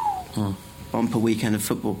 Bumper weekend of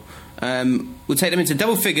football. Will take them into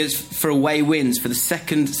double figures for away wins for the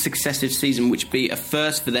second successive season, which would be a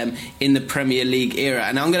first for them in the Premier League era.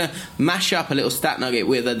 And I'm going to mash up a little stat nugget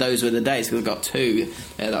with those were the days, because I've got 2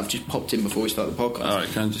 that I've just popped in before we start the podcast. Alright,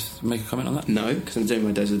 can I just make a comment on that? No, because I'm doing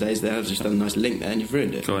my days of the days there. I've just done a nice link there and you've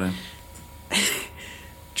ruined it. Go on then. Do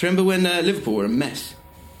you remember when Liverpool were a mess?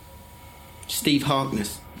 Steve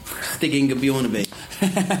Harkness, Stig Inge Bjornaby.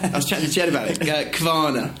 I was chatting to Jed about it.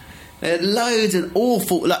 Kvana. There are loads of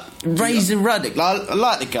awful, like Razor Ruddock. I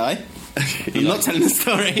like the guy. I'm not telling the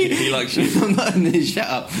story. He likes you. I'm not in this. Shut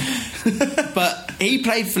up. But he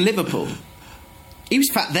played for Liverpool. He was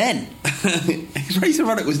fat then. Razor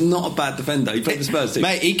Ruddock was not a bad defender. He played for Spurs too.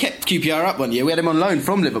 Mate, he kept QPR up one year. We had him on loan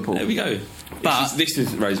from Liverpool. There we go. But this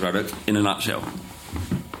is Razor Ruddock in a nutshell.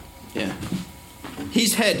 Yeah.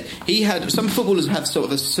 His head, he had... Some footballers have sort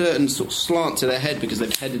of a certain sort of slant to their head because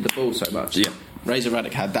they've headed the ball so much. Yeah. Razor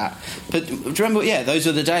Ruddock had that. But do you remember, those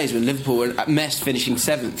were the days when Liverpool were at mess, finishing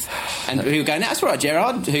 7th. And we were going, that's all right,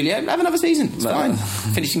 Gerrard, Julio, have another season. It's fine.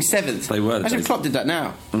 Finishing 7th. They were. Imagine if Klopp did that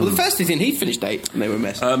now. Well, the first season he finished 8th and they were a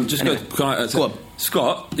mess. Anyway. Go on.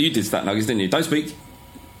 Scott, you did stat nuggets, didn't you? Don't speak.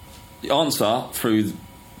 Answer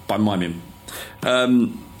by miming.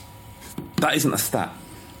 That isn't a stat.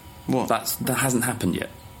 What? That hasn't happened yet.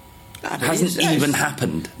 It hasn't even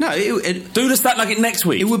happened. No, do the stat nugget next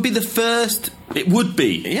week. It would be the first. It would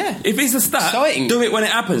be. Yeah. If it's a stat, exciting. Do it when it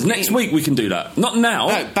happens. Next week we can do that. Not now.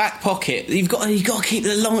 No, back pocket. You've got to keep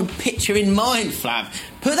the long picture in mind, Flav.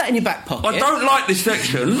 Put that in your back pocket. I don't like this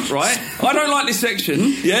section, right? I don't like this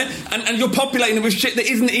section, yeah? And you're populating it with shit that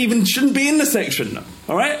shouldn't be in the section,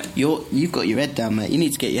 all right? You've got your head down, mate. You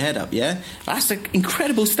need to get your head up, yeah? That's an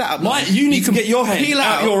incredible stat. You need to get your head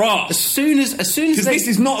out your arse. As soon as because this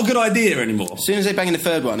is not a good idea anymore. As soon as they bang in the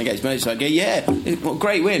third one against Merseyside, go, yeah, what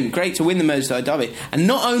great win. Great to win the Merseyside derby. And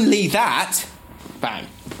not only that, bang.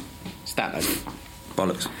 Stat nugget.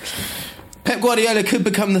 Bollocks. Pep Guardiola could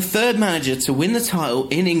become the third manager to win the title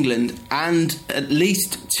in England and at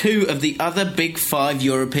least 2 of the other big 5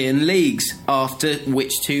 European leagues. After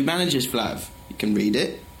which 2 managers, Flav? You can read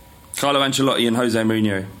it. Carlo Ancelotti and Jose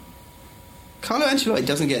Mourinho. Carlo Ancelotti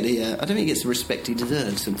doesn't get the... I don't think he gets the respect he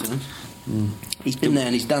deserves sometimes. He's been there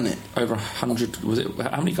and he's done it. Over 100... Was it...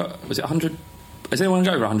 How many got... Was it 100... Has anyone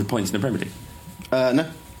got over 100 points in the Premier League? No.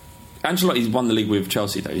 Ancelotti's won the league with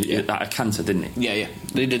Chelsea, though. At a canter, didn't he? Yeah.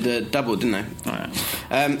 They did a double, didn't they?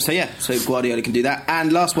 Right. So Guardiola can do that.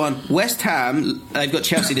 And last one, West Ham. They've got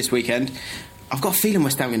Chelsea this weekend. I've got a feeling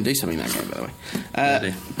West Ham are going to do something in that game, by the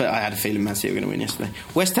way. But I had a feeling Man City were going to win yesterday.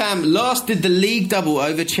 West Ham last did the league double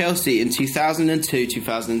over Chelsea in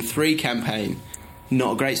 2002-2003 campaign.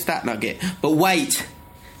 Not a great stat nugget. But wait,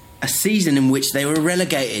 a season in which they were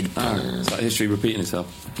relegated. It's like history repeating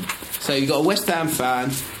itself. So you've got a West Ham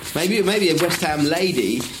fan, maybe a West Ham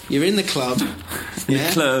lady. You're in the club. The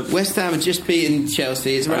club. West Ham have just beaten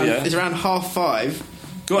Chelsea. It's around 5:30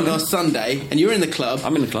 on Sunday, and you're in the club.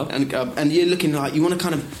 I'm in the club, and you're looking like you want to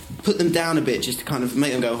kind of put them down a bit, just to kind of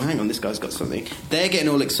make them go, hang on, this guy's got something. They're getting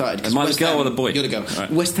all excited. Am I the girl or the boy? You're the girl.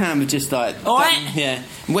 Right. West Ham have just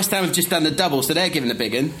West Ham have just done the double, so they're giving the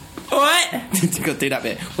big one. Alright. You've got to do that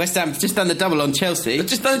bit. West Ham just done the double on Chelsea.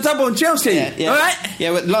 Just done the double on Chelsea? Yeah. Alright.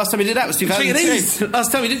 Yeah, well, last time we did that was 2002.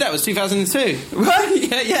 Last time we did that was 2002. What?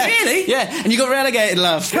 Yeah. Really? Yeah, and you got relegated,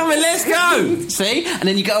 love. Come on, let's go. See? And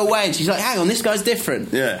then you go away and she's like, hang on, this guy's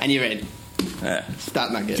different. Yeah. And you're in. Yeah.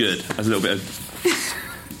 Stat nugget. Good. That's a little bit of...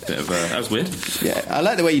 that was weird. Yeah, I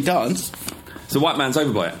like the way you dance. So white man's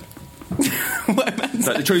over by it. White man's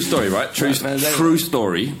The true story, right? True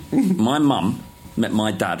story. My mum met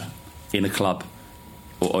my dad in a club,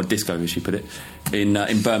 or disco, as she put it, in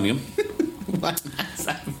Birmingham. White man's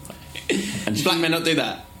over by it. And black men not do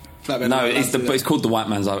that. No, it's called the white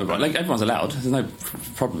man's over by it. Like, everyone's allowed. There's no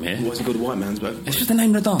problem here. What's it called, the white man's over by it? It's just the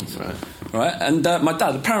name of the dance, right? And my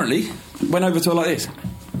dad apparently went over to her like this.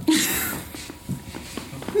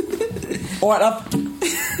 All right, love.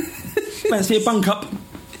 Fancy a bunk up?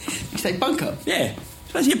 You say bunk up? Yeah.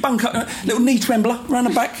 Fancy a bunk up? Little knee trembler round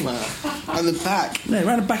the back. Wow. Round the back? Yeah,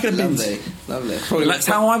 round the back of the bins. Lovely. Probably that's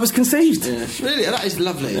how I was conceived. Yeah. Really? That is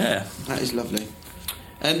lovely. Yeah. That is lovely.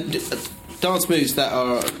 Dance moves that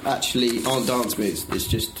aren't dance moves. It's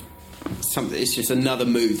just something. It's just another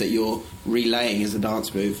move that you're relaying as a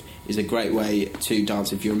dance move. Is a great way to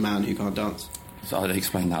dance if you're a man who can't dance. So I'd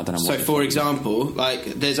explain that. I don't know. So, for example, like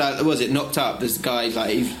there's was it Knocked Up? There's a guy like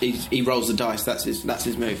he rolls the dice. That's his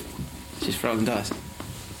move. It's just rolling dice.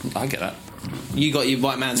 I get that. You got your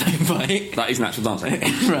white man's own fight. That is natural dancing.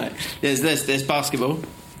 Right. There's basketball.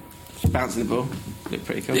 Just bouncing the ball. Look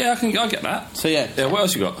pretty cool. Yeah, I get that. So yeah. Yeah. What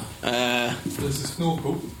else you got? There's a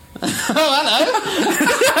snorkel. Oh,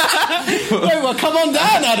 hello. Wait, well, come on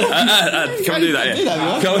down, Adam. Come and do that,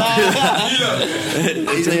 yeah. Come and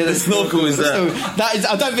do that. The snorkel is that is,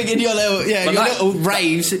 I don't think in your little, little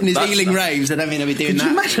raves, in his healing raves, I don't think they'll be doing that.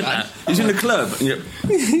 Can you imagine that? He's in the club. Yeah.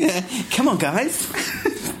 Come on, guys.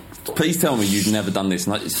 Please tell me you've never done this.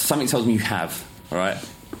 Something tells me you have, all right?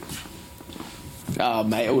 Oh,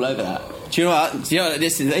 mate, all over that. Do you know what?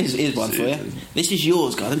 Here's one for you. This is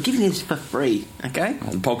yours, guys. I'm giving you this for free, okay?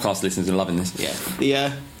 The podcast listeners are loving this. Yeah.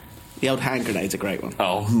 The old hand grenade's a great one.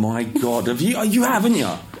 Oh, my God. You haven't you?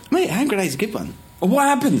 Mate, hand grenade's a good one. What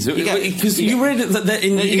happens? Because you read that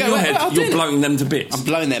in your head, you're blowing them to bits. I'm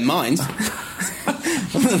blowing their minds. On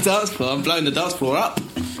the dance floor, I'm blowing the dance floor up.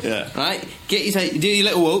 Yeah. Right? Do your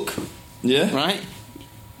little walk. Yeah. Right?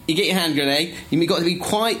 You get your hand grenade. You've got to be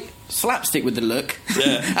quite slapstick with the look.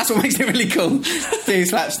 Yeah. That's what makes it really cool. Doing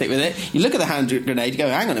slapstick with it. You look at the hand grenade, you go,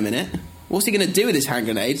 hang on a minute. What's he going to do with this hand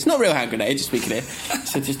grenade? It's not a real hand grenade, just speaking here.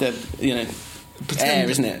 It's just a, pretend. Air,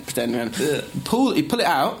 isn't it? Pretend. Yeah. You pull it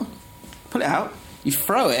out, you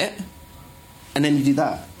throw it, and then you do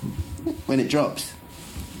that. When it drops.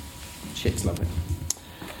 Shit's lovely.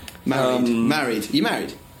 Married. You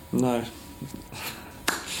married? No.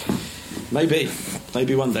 Maybe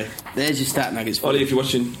one day. There's your stat nuggets for Ollie, if you're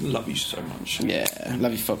watching, love you so much. Yeah,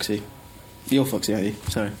 love you, Foxy. You're Foxy, aren't you?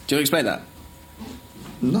 Sorry. Do you want to explain that?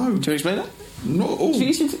 No. Do you want to explain that? Not at all. I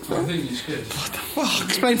think you should. What the fuck?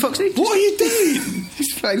 Explain Foxy. What are you doing?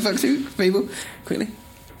 Explain Foxy for people, quickly.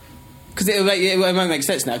 Because it won't make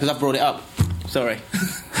sense now, because I've brought it up. Sorry.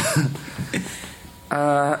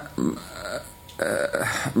 My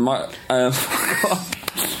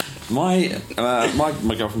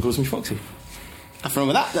girlfriend calls me Foxy. Nothing wrong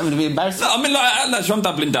with that. That would be embarrassing. No, I mean, I'm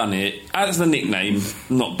doubling down here. As a nickname,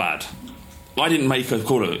 not bad. I didn't make her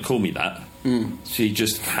call me that. She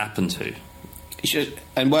just happened to.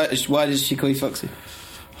 And why does she call you Foxy?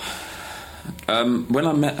 When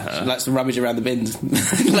I met her, she likes to rummage around the bins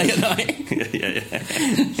late at night. yeah.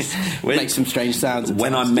 Make some strange sounds.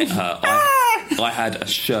 When I met her, I had a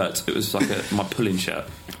shirt. It was like my pulling shirt.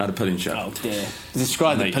 I had a pulling shirt. Oh dear!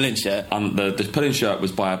 Describe the pulling shirt. The pulling shirt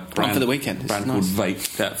was by a brand for the weekend. Brand called Fake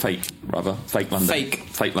London.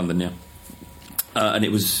 Fake London, yeah. And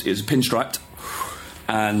it was pinstriped,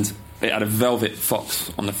 and it had a velvet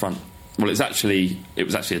fox on the front. Well, it was actually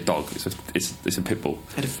a dog. It's a pit bull.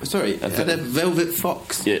 Had a velvet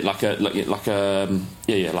fox. Yeah, like a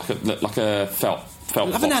felt.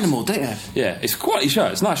 Love fox. an animal, don't you? Yeah, it's a quality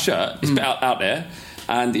shirt. It's a nice shirt. It's a bit out there,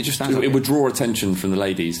 and it would draw attention from the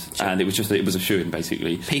ladies, and it was a shoe-in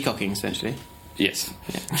basically. Peacocking, essentially. Yes,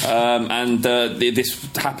 and this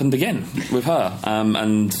happened again with her,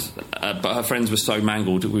 but her friends were so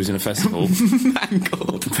mangled. We was in a festival.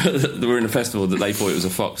 Mangled. They were in a festival that they thought it was a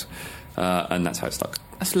fox, and that's how it stuck.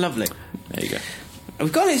 That's lovely. There you go.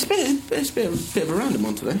 We've got it. It's a bit of a random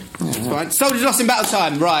one today. It's fine. Soldiers Lost in Battle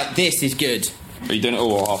Time. Right, this is good. Are you doing it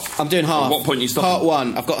all or half? I'm doing half. At what point are you stopping? Part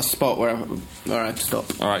one. I've got a spot where I have to stop.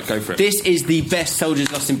 All right, go for it. This is the best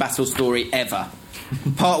Soldiers Lost in Battle story ever.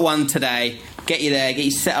 Part one today. Get you there. Get you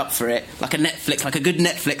set up for it. Like a good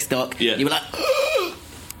Netflix doc. Yeah. You were like...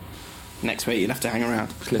 Next week, you'll have to hang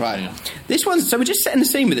around. Right. Yeah. This one... So we're just setting the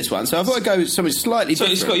scene with this one. So I thought I'd go something slightly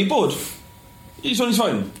different. Scott, you bored? He's on his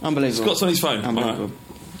phone. Unbelievable. Scott's on his phone. Unbelievable.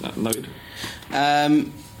 Right. Noted.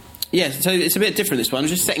 Yeah, so it's a bit different, this one. I'm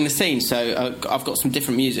just setting the scene, so I've got some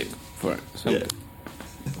different music for it. So. Yeah.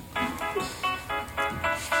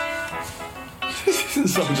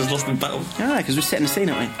 Someone just lost in battle. Ah, because we're setting the scene,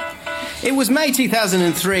 aren't we? It was May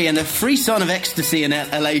 2003 and a frisson of ecstasy and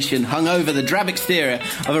elation hung over the drab exterior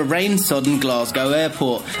of a rain-sodden Glasgow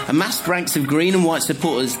airport. Amassed ranks of green and white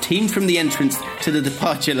supporters teamed from the entrance to the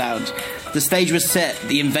departure lounge. The stage was set.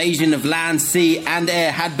 The invasion of land, sea and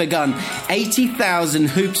air had begun. 80,000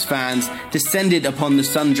 Hoops fans descended upon the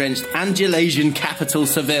sun-drenched Andalusian capital,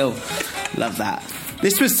 Seville. Love that.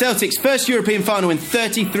 This was Celtic's first European final in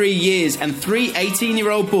 33 years and 3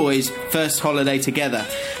 18-year-old boys' first holiday together.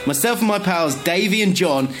 Myself and my pals Davey and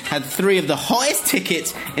John had 3 of the hottest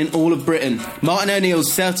tickets in all of Britain. Martin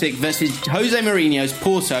O'Neill's Celtic versus Jose Mourinho's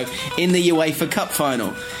Porto in the UEFA Cup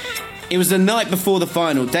final. It was the night before the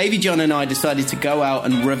final. Davey, John and I decided to go out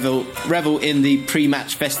and revel in the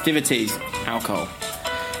pre-match festivities. Alcohol.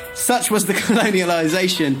 Such was the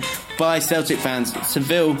colonialisation by Celtic fans.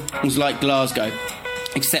 Seville was like Glasgow,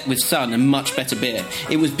 except with sun and much better beer.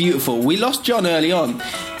 It was beautiful. We lost John early on.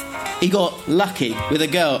 He got lucky with a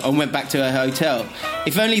girl and went back to her hotel.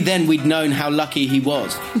 If only then we'd known how lucky he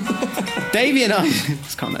was. Davey and I...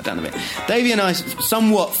 Let's calm that down a bit. Davey and I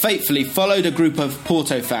somewhat fatefully followed a group of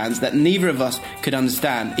Porto fans that neither of us could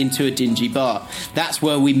understand into a dingy bar. That's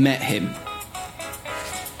where we met him.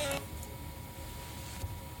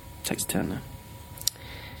 Takes a turn now.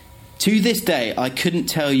 To this day, I couldn't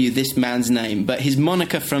tell you this man's name, but his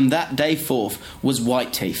moniker from that day forth was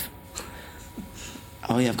White Teeth.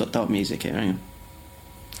 Oh yeah, I've got dark music here, hang on.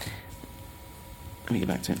 Let me get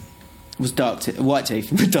back to it. It was White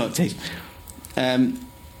Teeth, dark teeth. The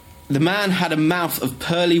man had a mouth of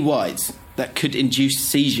pearly whites that could induce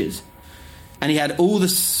seizures. And he had all the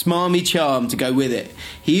smarmy charm to go with it.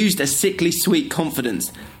 He used a sickly sweet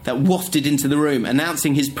confidence that wafted into the room,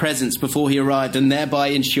 announcing his presence before he arrived and thereby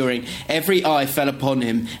ensuring every eye fell upon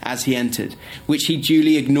him as he entered, which he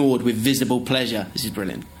duly ignored with visible pleasure. This is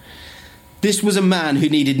brilliant. This was a man who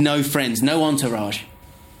needed no friends, no entourage.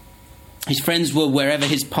 His friends were wherever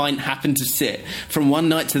his pint happened to sit. From one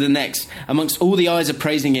night to the next, amongst all the eyes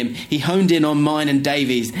appraising him, he honed in on mine and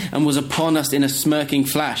Davies and was upon us in a smirking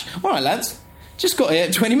flash. All right, lads. Just got here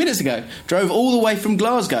 20 minutes ago. Drove all the way from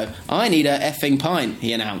Glasgow. I need a effing pint,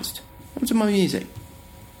 he announced. What's to my music?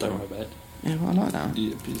 Don't worry about it. Yeah, well, I like that.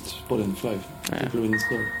 It's spoiling the flow. Yeah. People are in the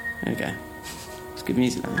story. There you go. It's good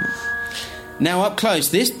music, though, isn't it? Now, up close,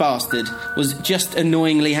 this bastard was just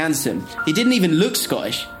annoyingly handsome. He didn't even look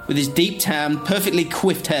Scottish, with his deep tan, perfectly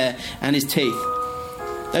coiffed hair and his teeth.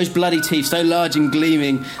 Those bloody teeth, so large and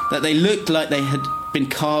gleaming that they looked like they had been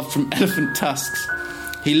carved from elephant tusks.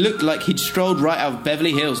 He looked like he'd strolled right out of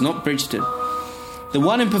Beverly Hills, not Bridgeton. The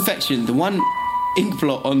one imperfection, the one ink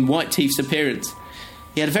blot on White Teeth's appearance.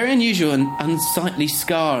 He had a very unusual and unsightly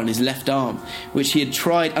scar on his left arm, which he had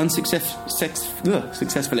tried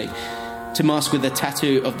successfully to mask with a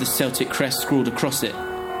tattoo of the Celtic crest scrawled across it.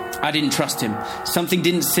 I didn't trust him. Something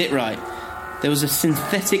didn't sit right. There was a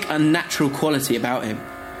synthetic, unnatural quality about him.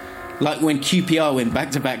 Like when QPR win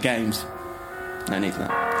back-to-back games. No need for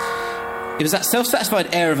that. It was that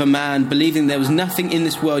self-satisfied air of a man believing there was nothing in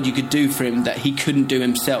this world you could do for him that he couldn't do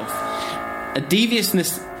himself. A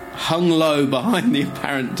deviousness hung low behind the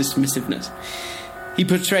apparent dismissiveness. He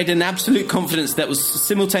portrayed an absolute confidence that was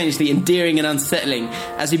simultaneously endearing and unsettling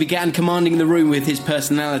as he began commanding the room with his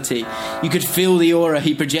personality. You could feel the aura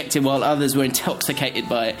he projected while others were intoxicated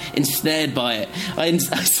by it, ensnared by it. I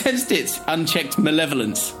sensed its unchecked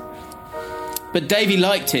malevolence. But Davey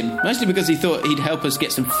liked him, mostly because he thought he'd help us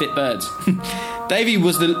get some fit birds. Davey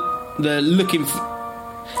was the looking for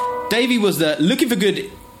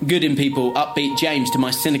good in people upbeat James to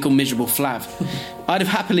my cynical, miserable Flav. I'd have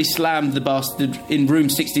happily slammed the bastard in room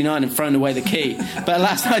 69 and thrown away the key, but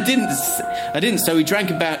alas, I didn't. So we drank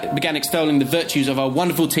and began extolling the virtues of our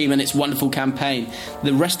wonderful team and its wonderful campaign.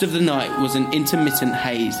 The rest of the night was an intermittent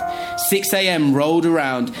haze. 6 a.m. rolled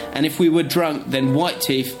around, and if we were drunk when White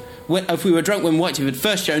Teeth had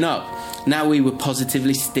first shown up, now we were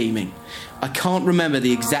positively steaming. I can't remember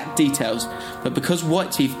the exact details, but because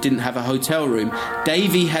White Teeth didn't have a hotel room,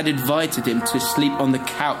 Davey had invited him to sleep on the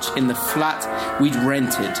couch in the flat we'd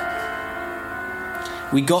rented.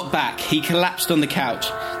 We got back, he collapsed on the couch.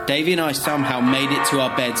 Davey and I somehow made it to our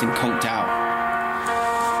beds and conked out.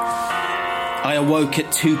 I awoke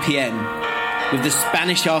at 2 p.m. with the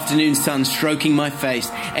Spanish afternoon sun stroking my face.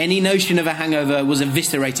 Any notion of a hangover was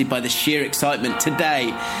eviscerated by the sheer excitement.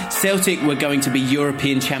 Today, Celtic were going to be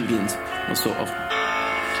European champions. Or sort of.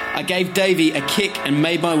 I gave Davey a kick and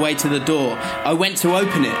made my way to the door. I went to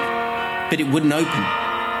open it, but it wouldn't open.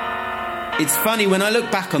 It's funny, when I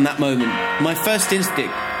look back on that moment, my first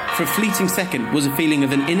instinct, for a fleeting second, was a feeling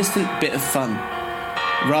of an innocent bit of fun,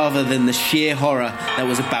 rather than the sheer horror that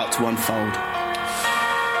was about to unfold.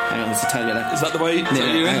 Hang on, there's a tiny bit left. Is that the way you end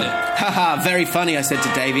it? Haha, very funny, I said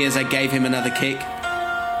to Davey as I gave him another kick.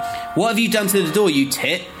 What have you done to the door, you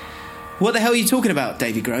tit? What the hell are you talking about?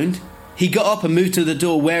 Davey groaned. He got up and moved to the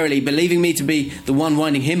door warily, believing me to be the one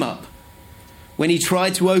winding him up. When he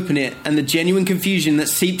tried to open it, and the genuine confusion that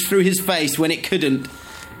seeped through his face when it couldn't,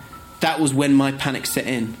 that was when my panic set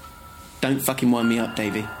in. Don't fucking wind me up,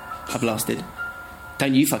 Davey, I blasted.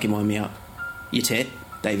 Don't you fucking wind me up, you tit,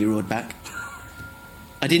 Davey roared back.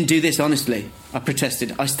 I didn't do this, honestly, I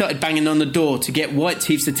protested. I started banging on the door to get White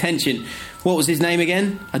Teeth's attention. What was his name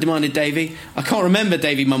again? I demanded Davey. I can't remember,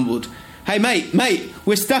 Davey mumbled. Hey, mate,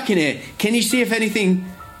 we're stuck in here. Can you see if anything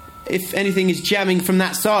is jamming from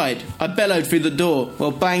that side? I bellowed through the door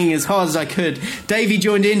while banging as hard as I could. Davey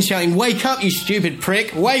joined in, shouting, wake up, you stupid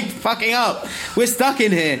prick. Wake fucking up. We're stuck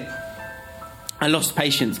in here. I lost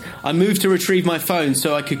patience. I moved to retrieve my phone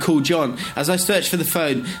so I could call John. As I searched for the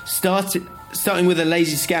phone, starting with a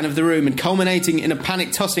lazy scan of the room and culminating in a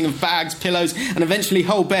panic tossing of bags, pillows, and eventually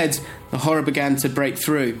whole beds, the horror began to break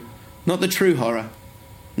through. Not the true horror.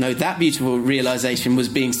 No, that beautiful realisation was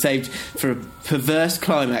being saved for a perverse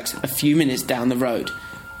climax a few minutes down the road,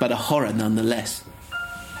 but a horror nonetheless.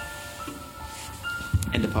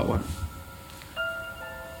 End of part 1.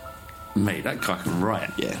 Mate, that guy can write.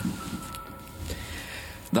 Yeah.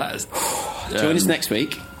 That is... Join us next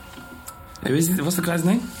week. Who is it? What's the guy's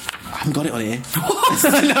name? I haven't got it on here. What?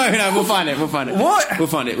 No, we'll find it. What? We'll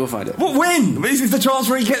find it. What, when? This is the chance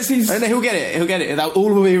where he gets his... No, he'll get it. That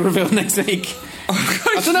all will be revealed next week.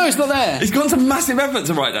 I don't know, it's not there. He's gone to massive effort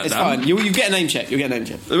to write that it's down. It's fine. You get a name check.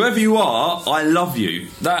 Whoever you are, I love you.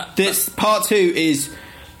 This part 2 is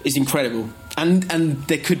incredible. And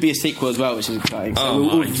there could be a sequel as well, which is exciting. So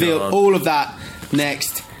we'll reveal all of that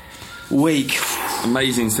next week.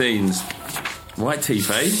 Amazing scenes. White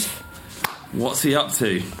Teeth, eh? What's he up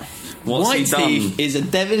to? What's he done? White Teeth is a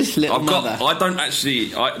devilish little mother. I don't actually...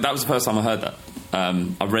 that was the first time I heard that.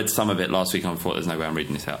 I read some of it last week and I thought there's no way I'm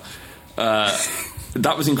reading this out.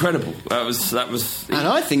 That was incredible. That was. And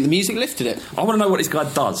I think the music lifted it. I want to know what this guy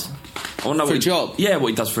does. I want to know for a job. Yeah, what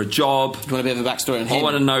he does for a job. Do you want a bit of a backstory on him? I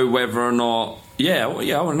want to know whether or not. I want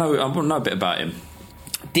to know. I want to know a bit about him.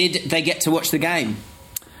 Did they get to watch the game?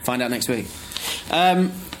 Find out next week.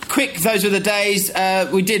 Quick, those were the days.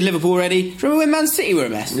 We did Liverpool already. Do you remember when Man City were a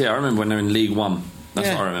mess? Yeah, I remember when they were in League One. That's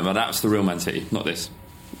what I remember. That's the real Man City, not this.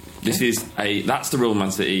 That's the real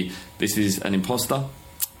Man City. This is an imposter.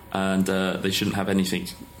 And they shouldn't have anything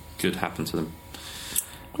good happen to them.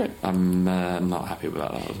 Great. I'm not happy with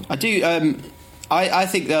that. I do. I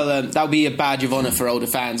think that'll be a badge of honour for older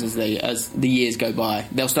fans as the years go by.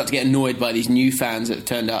 They'll start to get annoyed by these new fans that have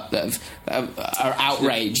turned up that are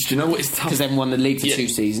outraged. Do you know what? It's tough because they've won the league for 2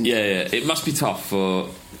 seasons. Yeah. It must be tough for.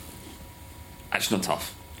 Actually, not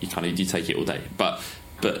tough. You take it all day, but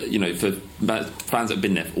you know, for fans that have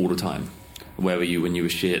been there all the time. Where were you when you were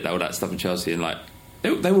shit? All that stuff in Chelsea and like.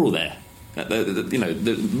 They were all there.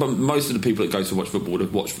 Most of the people that go to watch football would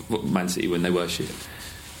have watched Man City when they were shit.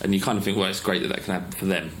 And you kind of think, well, it's great that can happen for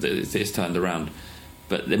them, that it's turned around.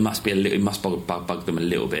 But there must be it must bug them a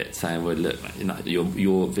little bit, saying, well, look,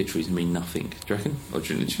 your victories mean nothing. Do you reckon? Or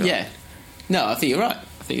do you yeah. No, I think you're right.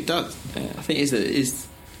 I think it does. Yeah. I think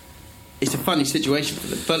it's a funny situation for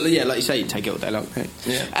them. But yeah, like you say, you take it all day long. Right?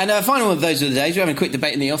 Yeah. And final one of those are the days. We're having a quick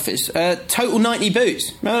debate in the office. Total 90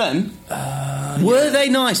 boots. Remember them? Were they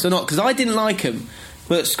nice or not? Because I didn't like them.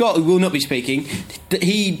 But Scott, who will not be speaking,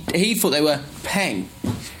 he thought they were peng.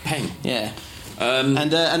 Yeah.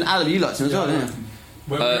 And Adam, you liked them as well, didn't you?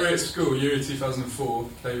 When we were at school, year 2004,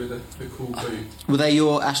 they were the cool boot. Were they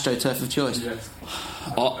your AstroTurf of choice? Yes.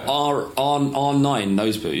 R9,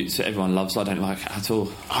 those boots that everyone loves, I don't like at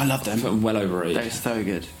all. I love them. I'm well overrated. They're so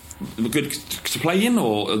good. Good to play in,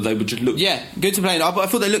 or they would just look... Yeah, good to play in. I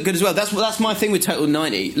thought they looked good as well. That's my thing with Total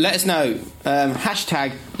 90. Let us know.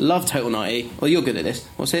 Hashtag love Total 90. Well, you're good at this.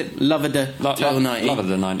 What's it? Love of the Total 90. Love of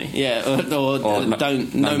the 90. Yeah, or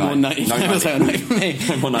don't... No more 90. No more Total 90 for me.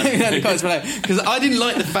 No more 90. Because I didn't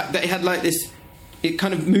like the fact that it had like this... It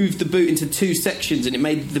kind of moved the boot into 2 sections and it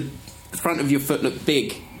made the front of your foot look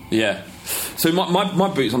big. Yeah. So my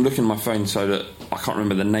boots, I'm looking at my phone so that I can't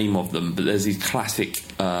remember the name of them, but there's these classic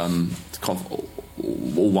kind of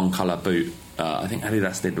all one colour boot. I think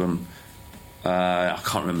Adidas did one. I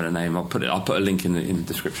can't remember the name. I'll put a link in the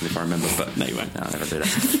description if I remember. But no, you won't. No, I'll never do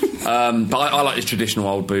that. But I like this traditional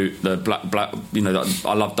old boot, the black. You know,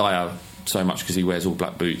 I love Dyer so much because he wears all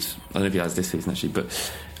black boots. I don't know if he has this season actually, but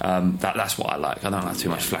that's what I like. I don't like too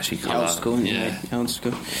much flashy colour. Old school, old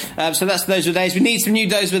school. So those were the days. We need some new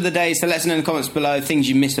those were the days. So let us know in the comments below things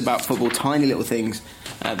you miss about football, tiny little things.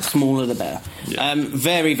 The smaller the better. Yeah.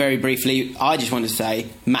 Very, very briefly, I just want to say,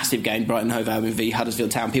 massive game, Brighton Hove Albion v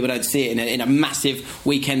Huddersfield Town. People don't see it in a massive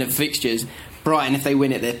weekend of fixtures. Brighton, if they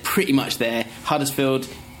win it, they're pretty much there. Huddersfield,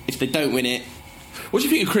 if they don't win it... What do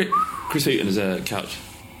you think of Chris Hughton as a couch?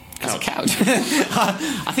 As a couch?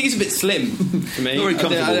 I think it's a bit slim for me. Not very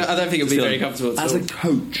comfortable. I don't think it'll be very comfortable at as all. a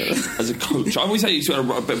coach. I always say he's got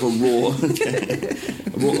a bit of a raw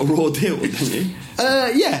deal, don't you?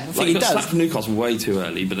 Yeah, I think he got does. slapped from Newcastle way too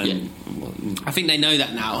early, but then... I think they know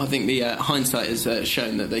that now. I think the hindsight has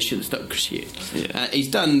shown that they should have stuck Chris Hughton. Yeah. He's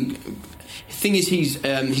done... The thing is,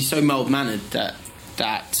 he's so mild-mannered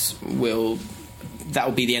that will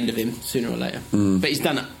be the end of him sooner or later. But he's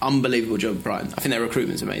done an unbelievable job at Brighton. I think their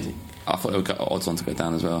recruitment's amazing. I thought they would get odds on to go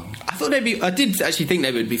down as well. I did actually think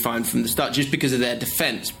they would be fine from the start just because of their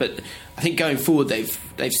defence, but I think going forward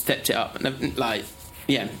they've stepped it up. And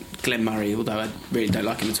Glenn Murray, although I really don't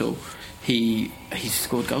like him at all, he's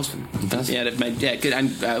scored goals for them. He does. Yeah, they've made good.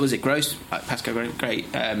 And was it Gross? Pascal Gross,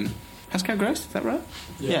 great. Pascal Gross, is that right?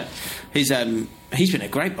 Yeah. He's been a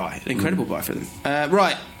great buy, an incredible buy for them.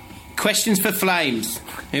 Right, questions for Flames.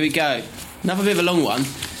 Here we go. Another bit of a long one,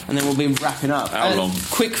 and then we'll be wrapping up. How long?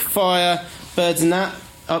 Quick fire, Birds and that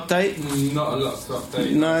update. Not a lot to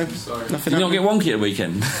update. No, sorry. nothing. Did you not get wonky at the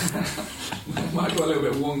weekend? Might have got a little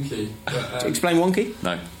bit wonky. But, Explain wonky.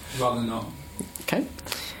 No. Rather not. Okay.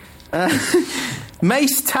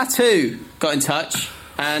 Mace Tattoo got in touch.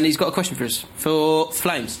 And he's got a question for us, for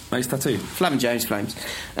Flames. Mace Tattoo. Flam and James Flames.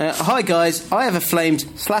 Hi guys, I have a Flames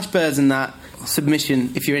 / Birds and that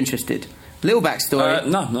submission if you're interested. Little backstory.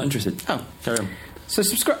 No, not interested. Oh. Carry on. So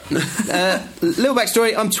subscribe. Little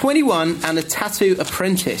backstory, I'm 21 and a tattoo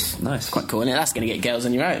apprentice. Nice. Quite cool, isn't it? That's going to get girls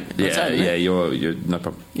on your own. Yeah, you're no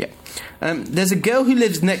problem. Yeah. There's a girl who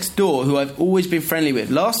lives next door who I've always been friendly with.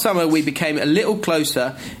 Last summer we became a little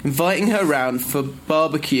closer, inviting her around for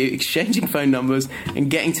barbecue, exchanging phone numbers and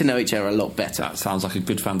getting to know each other a lot better. That sounds like a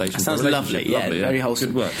good foundation. That sounds for a lovely, relationship. yeah, very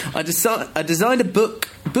wholesome. Good work. I designed a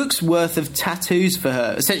book's worth of tattoos for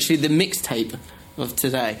her, essentially the mixtape of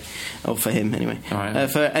today, or for him anyway. All right.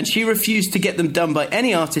 And she refused to get them done by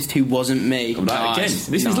any artist who wasn't me. Again, this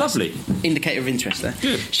is lovely. Indicator of interest there.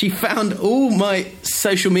 Good. She found all my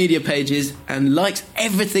social media pages and likes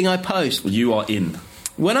everything I post. You are in.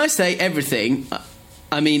 When I say everything,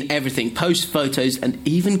 I mean everything. Posts, photos, and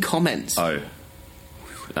even comments. Oh.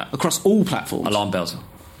 Across all platforms. Alarm bells.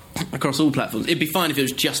 Across all platforms. It'd be fine if it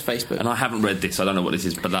was just Facebook. And I haven't read this, I don't know what this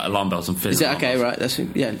is, but that alarm bells and film. Is it okay? Right. This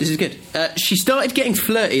is good. She started getting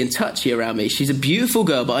flirty and touchy around me. She's a beautiful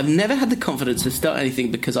girl, but I've never had the confidence to start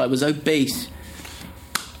anything because I was obese.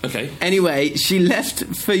 Okay. Anyway, she left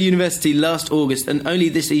for university last August, and only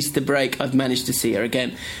this Easter break I've managed to see her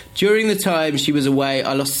again. During the time she was away,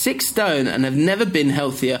 I lost 6 stone and have never been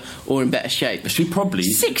healthier or in better shape. She probably...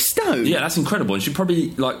 6 stone? Yeah, that's incredible. And she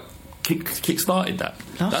probably, kick-started that.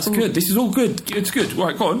 That's good. This is all good. It's good.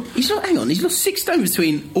 Right, go on. Hang on. He's lost 6 stone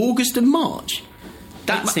between August and March.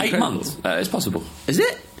 That's 8 incredible. months. It's possible. Is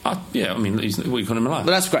it? Yeah, I mean, what you call him alive.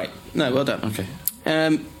 Well, that's great. No, well done. Okay.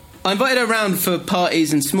 I invited her around for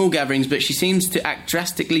parties and small gatherings, but she seems to act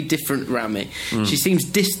drastically different around me. She seems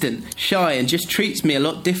distant, shy, and just treats me a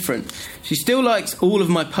lot different. She still likes all of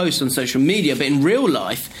my posts on social media, but in real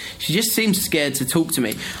life, she just seems scared to talk to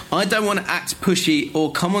me. I don't want to act pushy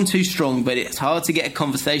or come on too strong, but it's hard to get a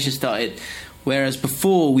conversation started, whereas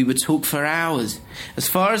before we would talk for hours. As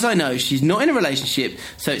far as I know, she's not in a relationship,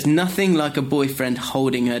 so it's nothing like a boyfriend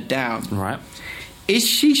holding her down. Right. Is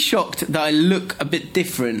she shocked that I look a bit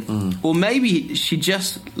different? Or maybe she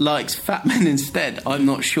just likes fat men instead? I'm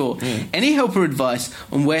not sure. Any help or advice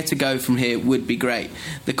on where to go from here would be great.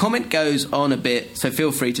 The comment goes on a bit, so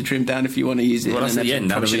feel free to trim down if you want to use it. Well, that's the end.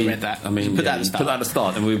 Probably should have read that. I mean, put that at the start. Put that at the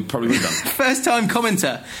start and we've probably done. First time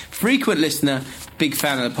commenter, frequent listener, big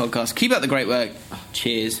fan of the podcast. Keep up the great work.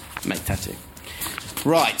 Cheers, Make Tattoo.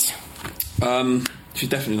 Right. She's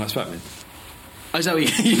definitely likes fat men. Oh, is that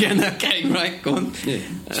what you're getting that game, right? Go on. Yeah,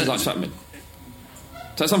 she likes fat men.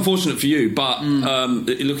 So it's unfortunate for you, but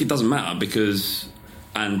look, it doesn't matter because,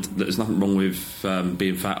 and there's nothing wrong with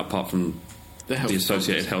being fat apart from the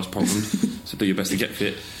associated health problems. So do your best to get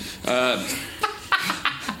fit. I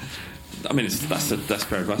mean, that's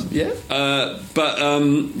fair advice. Yeah. But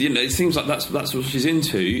it seems like that's what she's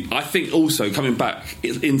into. I think also coming back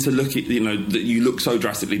into looking, that you look so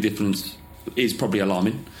drastically different is probably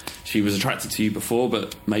alarming. She was attracted to you before,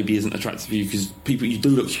 but maybe isn't attracted to you because you do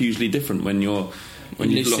look hugely different when you've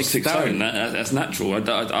lost 6 stone. That's natural.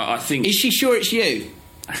 I think. Is she sure it's you?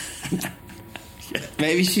 Yeah.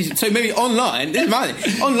 Maybe online. This is my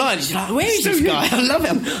thing. Online, she's like, where is this guy? I love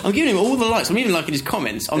him. I'm giving him all the likes. I'm even liking his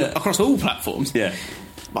comments across all platforms. Yeah.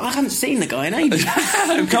 But I haven't seen the guy in ages.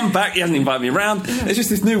 Come back, he hasn't invited me around. There's just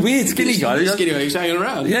this new weird skinny guy. Skinny guy who's hanging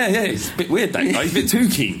around. Yeah, it's a bit weird, that guy. He's a bit too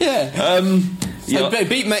keen. Yeah.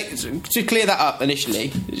 Mate, to clear that up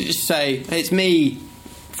initially, just say, it's me,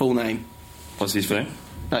 full name. What's his full name?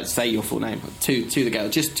 Like, say your full name to the girl,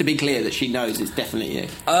 just to be clear that she knows it's definitely you.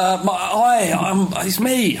 It's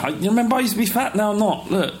me. You remember I used to be fat, now I'm not.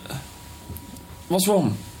 Look. What's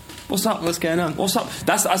wrong? What's up? What's going on? What's up?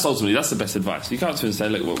 That's ultimately, that's the best advice. You go up to her and say,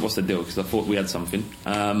 look, what's the deal? Because I thought we had something.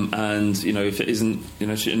 And, if it isn't,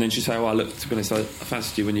 and then she say, oh, look, to be honest, I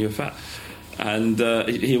fancied you when you were fat. And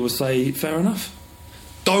he will say, fair enough.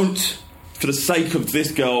 Don't, for the sake of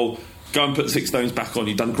this girl, go and put the 6 stones back on.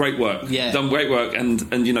 You've done great work. Yeah. You've done great work. And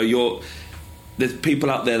there's people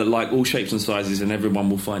out there that like all shapes and sizes, and everyone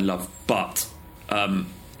will find love. But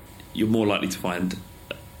you're more likely to find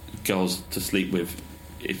girls to sleep with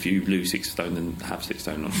if you lose 6 stone than have 6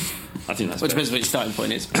 stone on. I think that's Which depends what your starting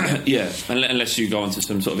point is. Yeah, unless you go onto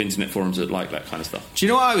some sort of internet forums that like that kind of stuff. Do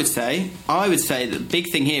you know what I would say? I would say that the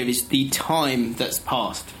big thing here is the time that's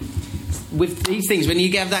passed. With these things, when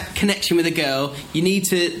you have that connection with a girl, you need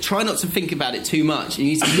to try not to think about it too much. You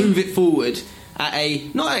need to move it forward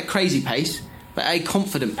at not at a crazy pace, but at a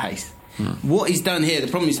confident pace. What he's done here, the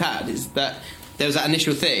problem he's had, is that there was that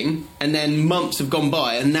initial thing, and then months have gone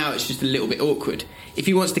by, and now it's just a little bit awkward. If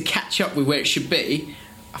he wants to catch up with where it should be,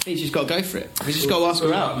 I think he's just got to go for it. He's just got to ask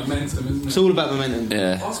her out. It's all about momentum, isn't it? It's all about momentum.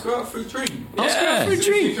 Yeah. Ask her out for a drink. Ask her out for a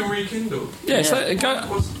drink. You can rekindle. Yeah,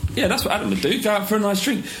 that's what Adam would do. Go out for a nice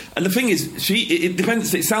drink. And the thing is, it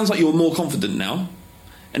depends. It sounds like you're more confident now.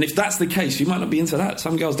 And if that's the case, you might not be into that.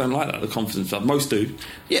 Some girls don't like that, the confidence stuff. Most do.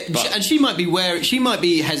 Yeah, and she might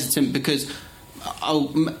be hesitant because,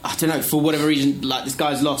 I don't know, for whatever reason, like, this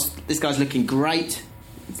guy's lost. This guy's looking great.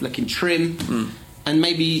 It's looking trim. And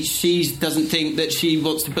maybe she doesn't think that she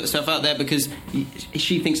wants to put herself out there because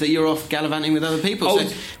she thinks that you're off gallivanting with other people. So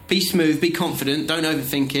be smooth, be confident, don't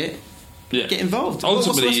overthink it. Yeah. Get involved.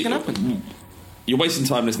 Ultimately, what's going to happen? You're wasting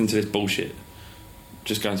time listening to this bullshit.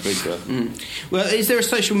 Just go and speak to her. Well, is there a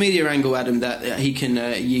social media angle, Adam, that he can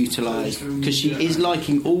utilise? Because she is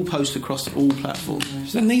liking all posts across all platforms. She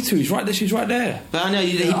doesn't need to. She's right there. She's right there. But I know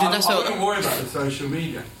he did. I don't worry about the social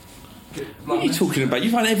media. What are you talking about?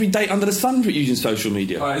 You find every date under the sun for using social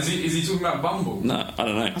media. Is he talking about Bumble? No, I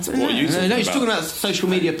don't know. What are you talking about? No, he's talking about social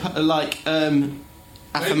media,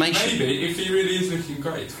 affirmation. Maybe, if he really is looking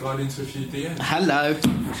great, slide into a few DMs. Hello.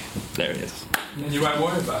 There he is. And you won't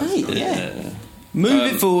worry about it. Yeah.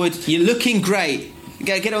 Move it forward. You're looking great.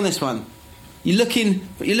 Get on this one. You're looking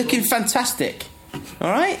fantastic.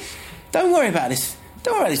 All right? Don't worry about this.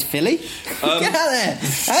 Don't worry about this, Philly. Get out there.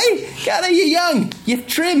 Hey, get out there. You're young. You're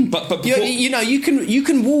trim. But you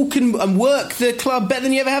can walk and work the club better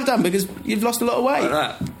than you ever have done because you've lost a lot of weight. Like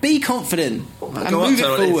that. Be confident and move it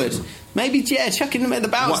forward. Maybe chuck in the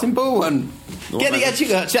bouncing ball one.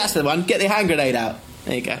 That's the one. Get the hand grenade out.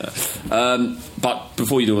 There you go. But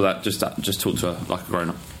before you do all that, just talk to her like a grown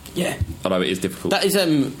up. Yeah. Although it is difficult. That is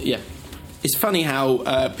yeah. It's funny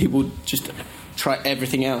how people just try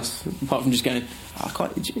everything else apart from just going,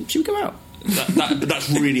 should we go out? That's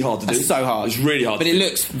really hard to do. That's so hard. It's really hard. But it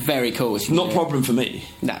looks very cool. Not a problem for me.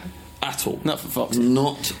 No. At all. Not for Fox.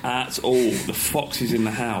 Not at all. The fox is in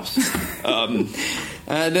the house.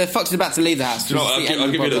 The fox is about to leave the house. I'll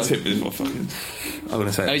give you a little tip. I'm going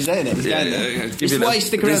to say it. Oh, he's saying it. This is why you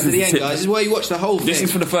stick around to the end, guys. This is why you watch the whole thing. This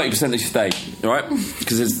is for the 30% that you stay, all right?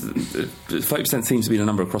 Because 30% seems to be the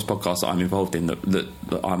number across podcasts that I'm involved in that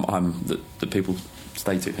people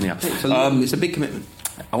stay to. Anyhow, it's a big commitment.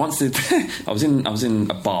 I once did. I was in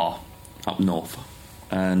a bar up north,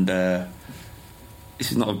 and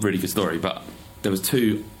this is not a really good story, but there was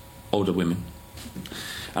 2 older women,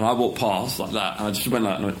 and I walked past like that, and I just went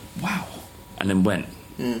like, and I went, wow, and then went.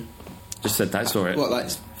 Just said that, saw it. What,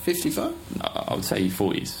 like 55? I would say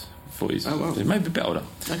 40s. Oh, wow. Maybe a bit older.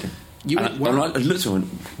 Okay. And I looked at her and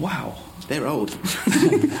went, wow. They're old.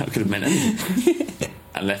 That could have meant anything.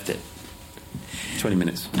 And left it. 20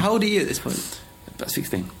 minutes. How old are you at this point? About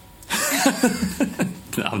 16.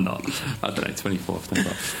 No, I'm not. I don't know, 24,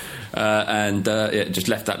 25. Just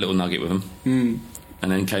left that little nugget with him.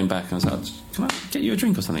 And then came back and I was like, can I get you a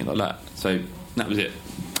drink or something like that? So that was it.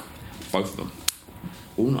 Both of them.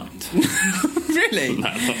 All night. Really?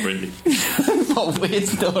 No, not really. What a weird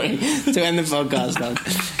story to end the podcast on.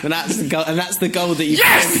 And that's the goal that you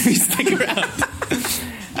stick around.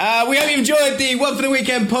 We hope you enjoyed the One for the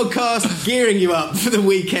Weekend podcast, gearing you up for the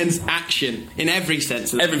weekend's action in every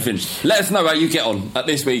sense. Everything. Let us know how you get on at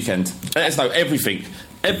this weekend. Let us know everything.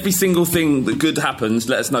 Every single thing that good happens,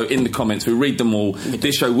 let us know in the comments. We read them all.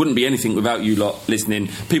 This show wouldn't be anything without you lot listening.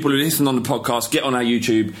 People who listen on the podcast, get on our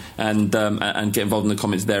YouTube and get involved in the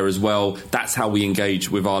comments there as well. That's how we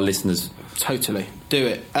engage with our listeners. Totally. Do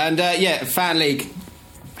it. And Fan League,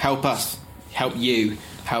 help us. Help you.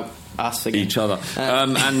 Help us again. Each other.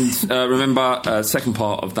 Remember, second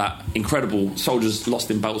part of that incredible Soldiers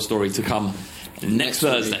Lost in Battle story to come next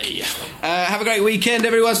Thursday. Have a great weekend,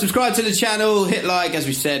 everyone. Subscribe to the channel, hit like, as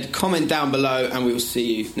we said, comment down below, and we will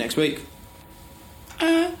see you next week.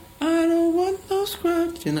 I don't want no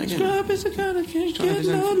scrub. Doing that again. Scrub is the kind of kid get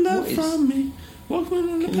no love from me. Walking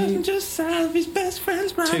on the passenger side of his best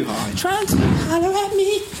friend's ride. Too high. Trying to holler at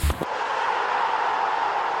me.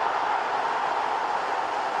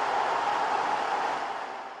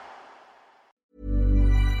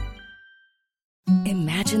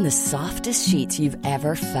 Imagine the softest sheets you've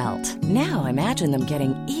ever felt. Now imagine them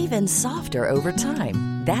getting even softer over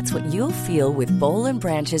time. That's what you'll feel with Boll &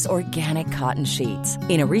 Branch's organic cotton sheets.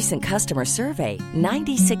 In a recent customer survey,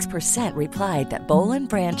 96% replied that Boll &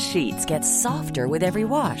 Branch sheets get softer with every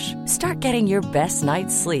wash. Start getting your best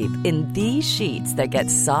night's sleep in these sheets that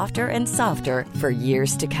get softer and softer for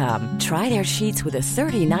years to come. Try their sheets with a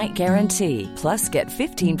 30-night guarantee. Plus, get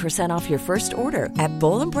 15% off your first order at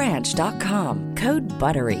bollandbranch.com. Code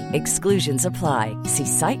BUTTERY. Exclusions apply. See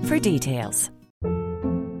site for details.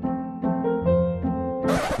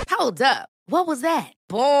 Hold up. What was that?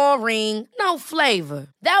 Boring. No flavor.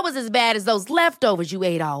 That was as bad as those leftovers you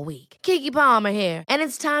ate all week. Keke Palmer here. And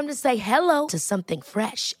it's time to say hello to something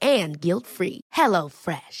fresh and guilt-free. Hello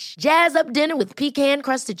Fresh. Jazz up dinner with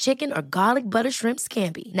pecan-crusted chicken or garlic butter shrimp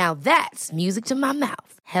scampi. Now that's music to my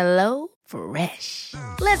mouth. Hello Fresh.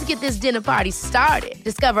 Let's get this dinner party started.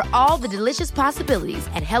 Discover all the delicious possibilities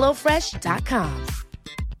at HelloFresh.com.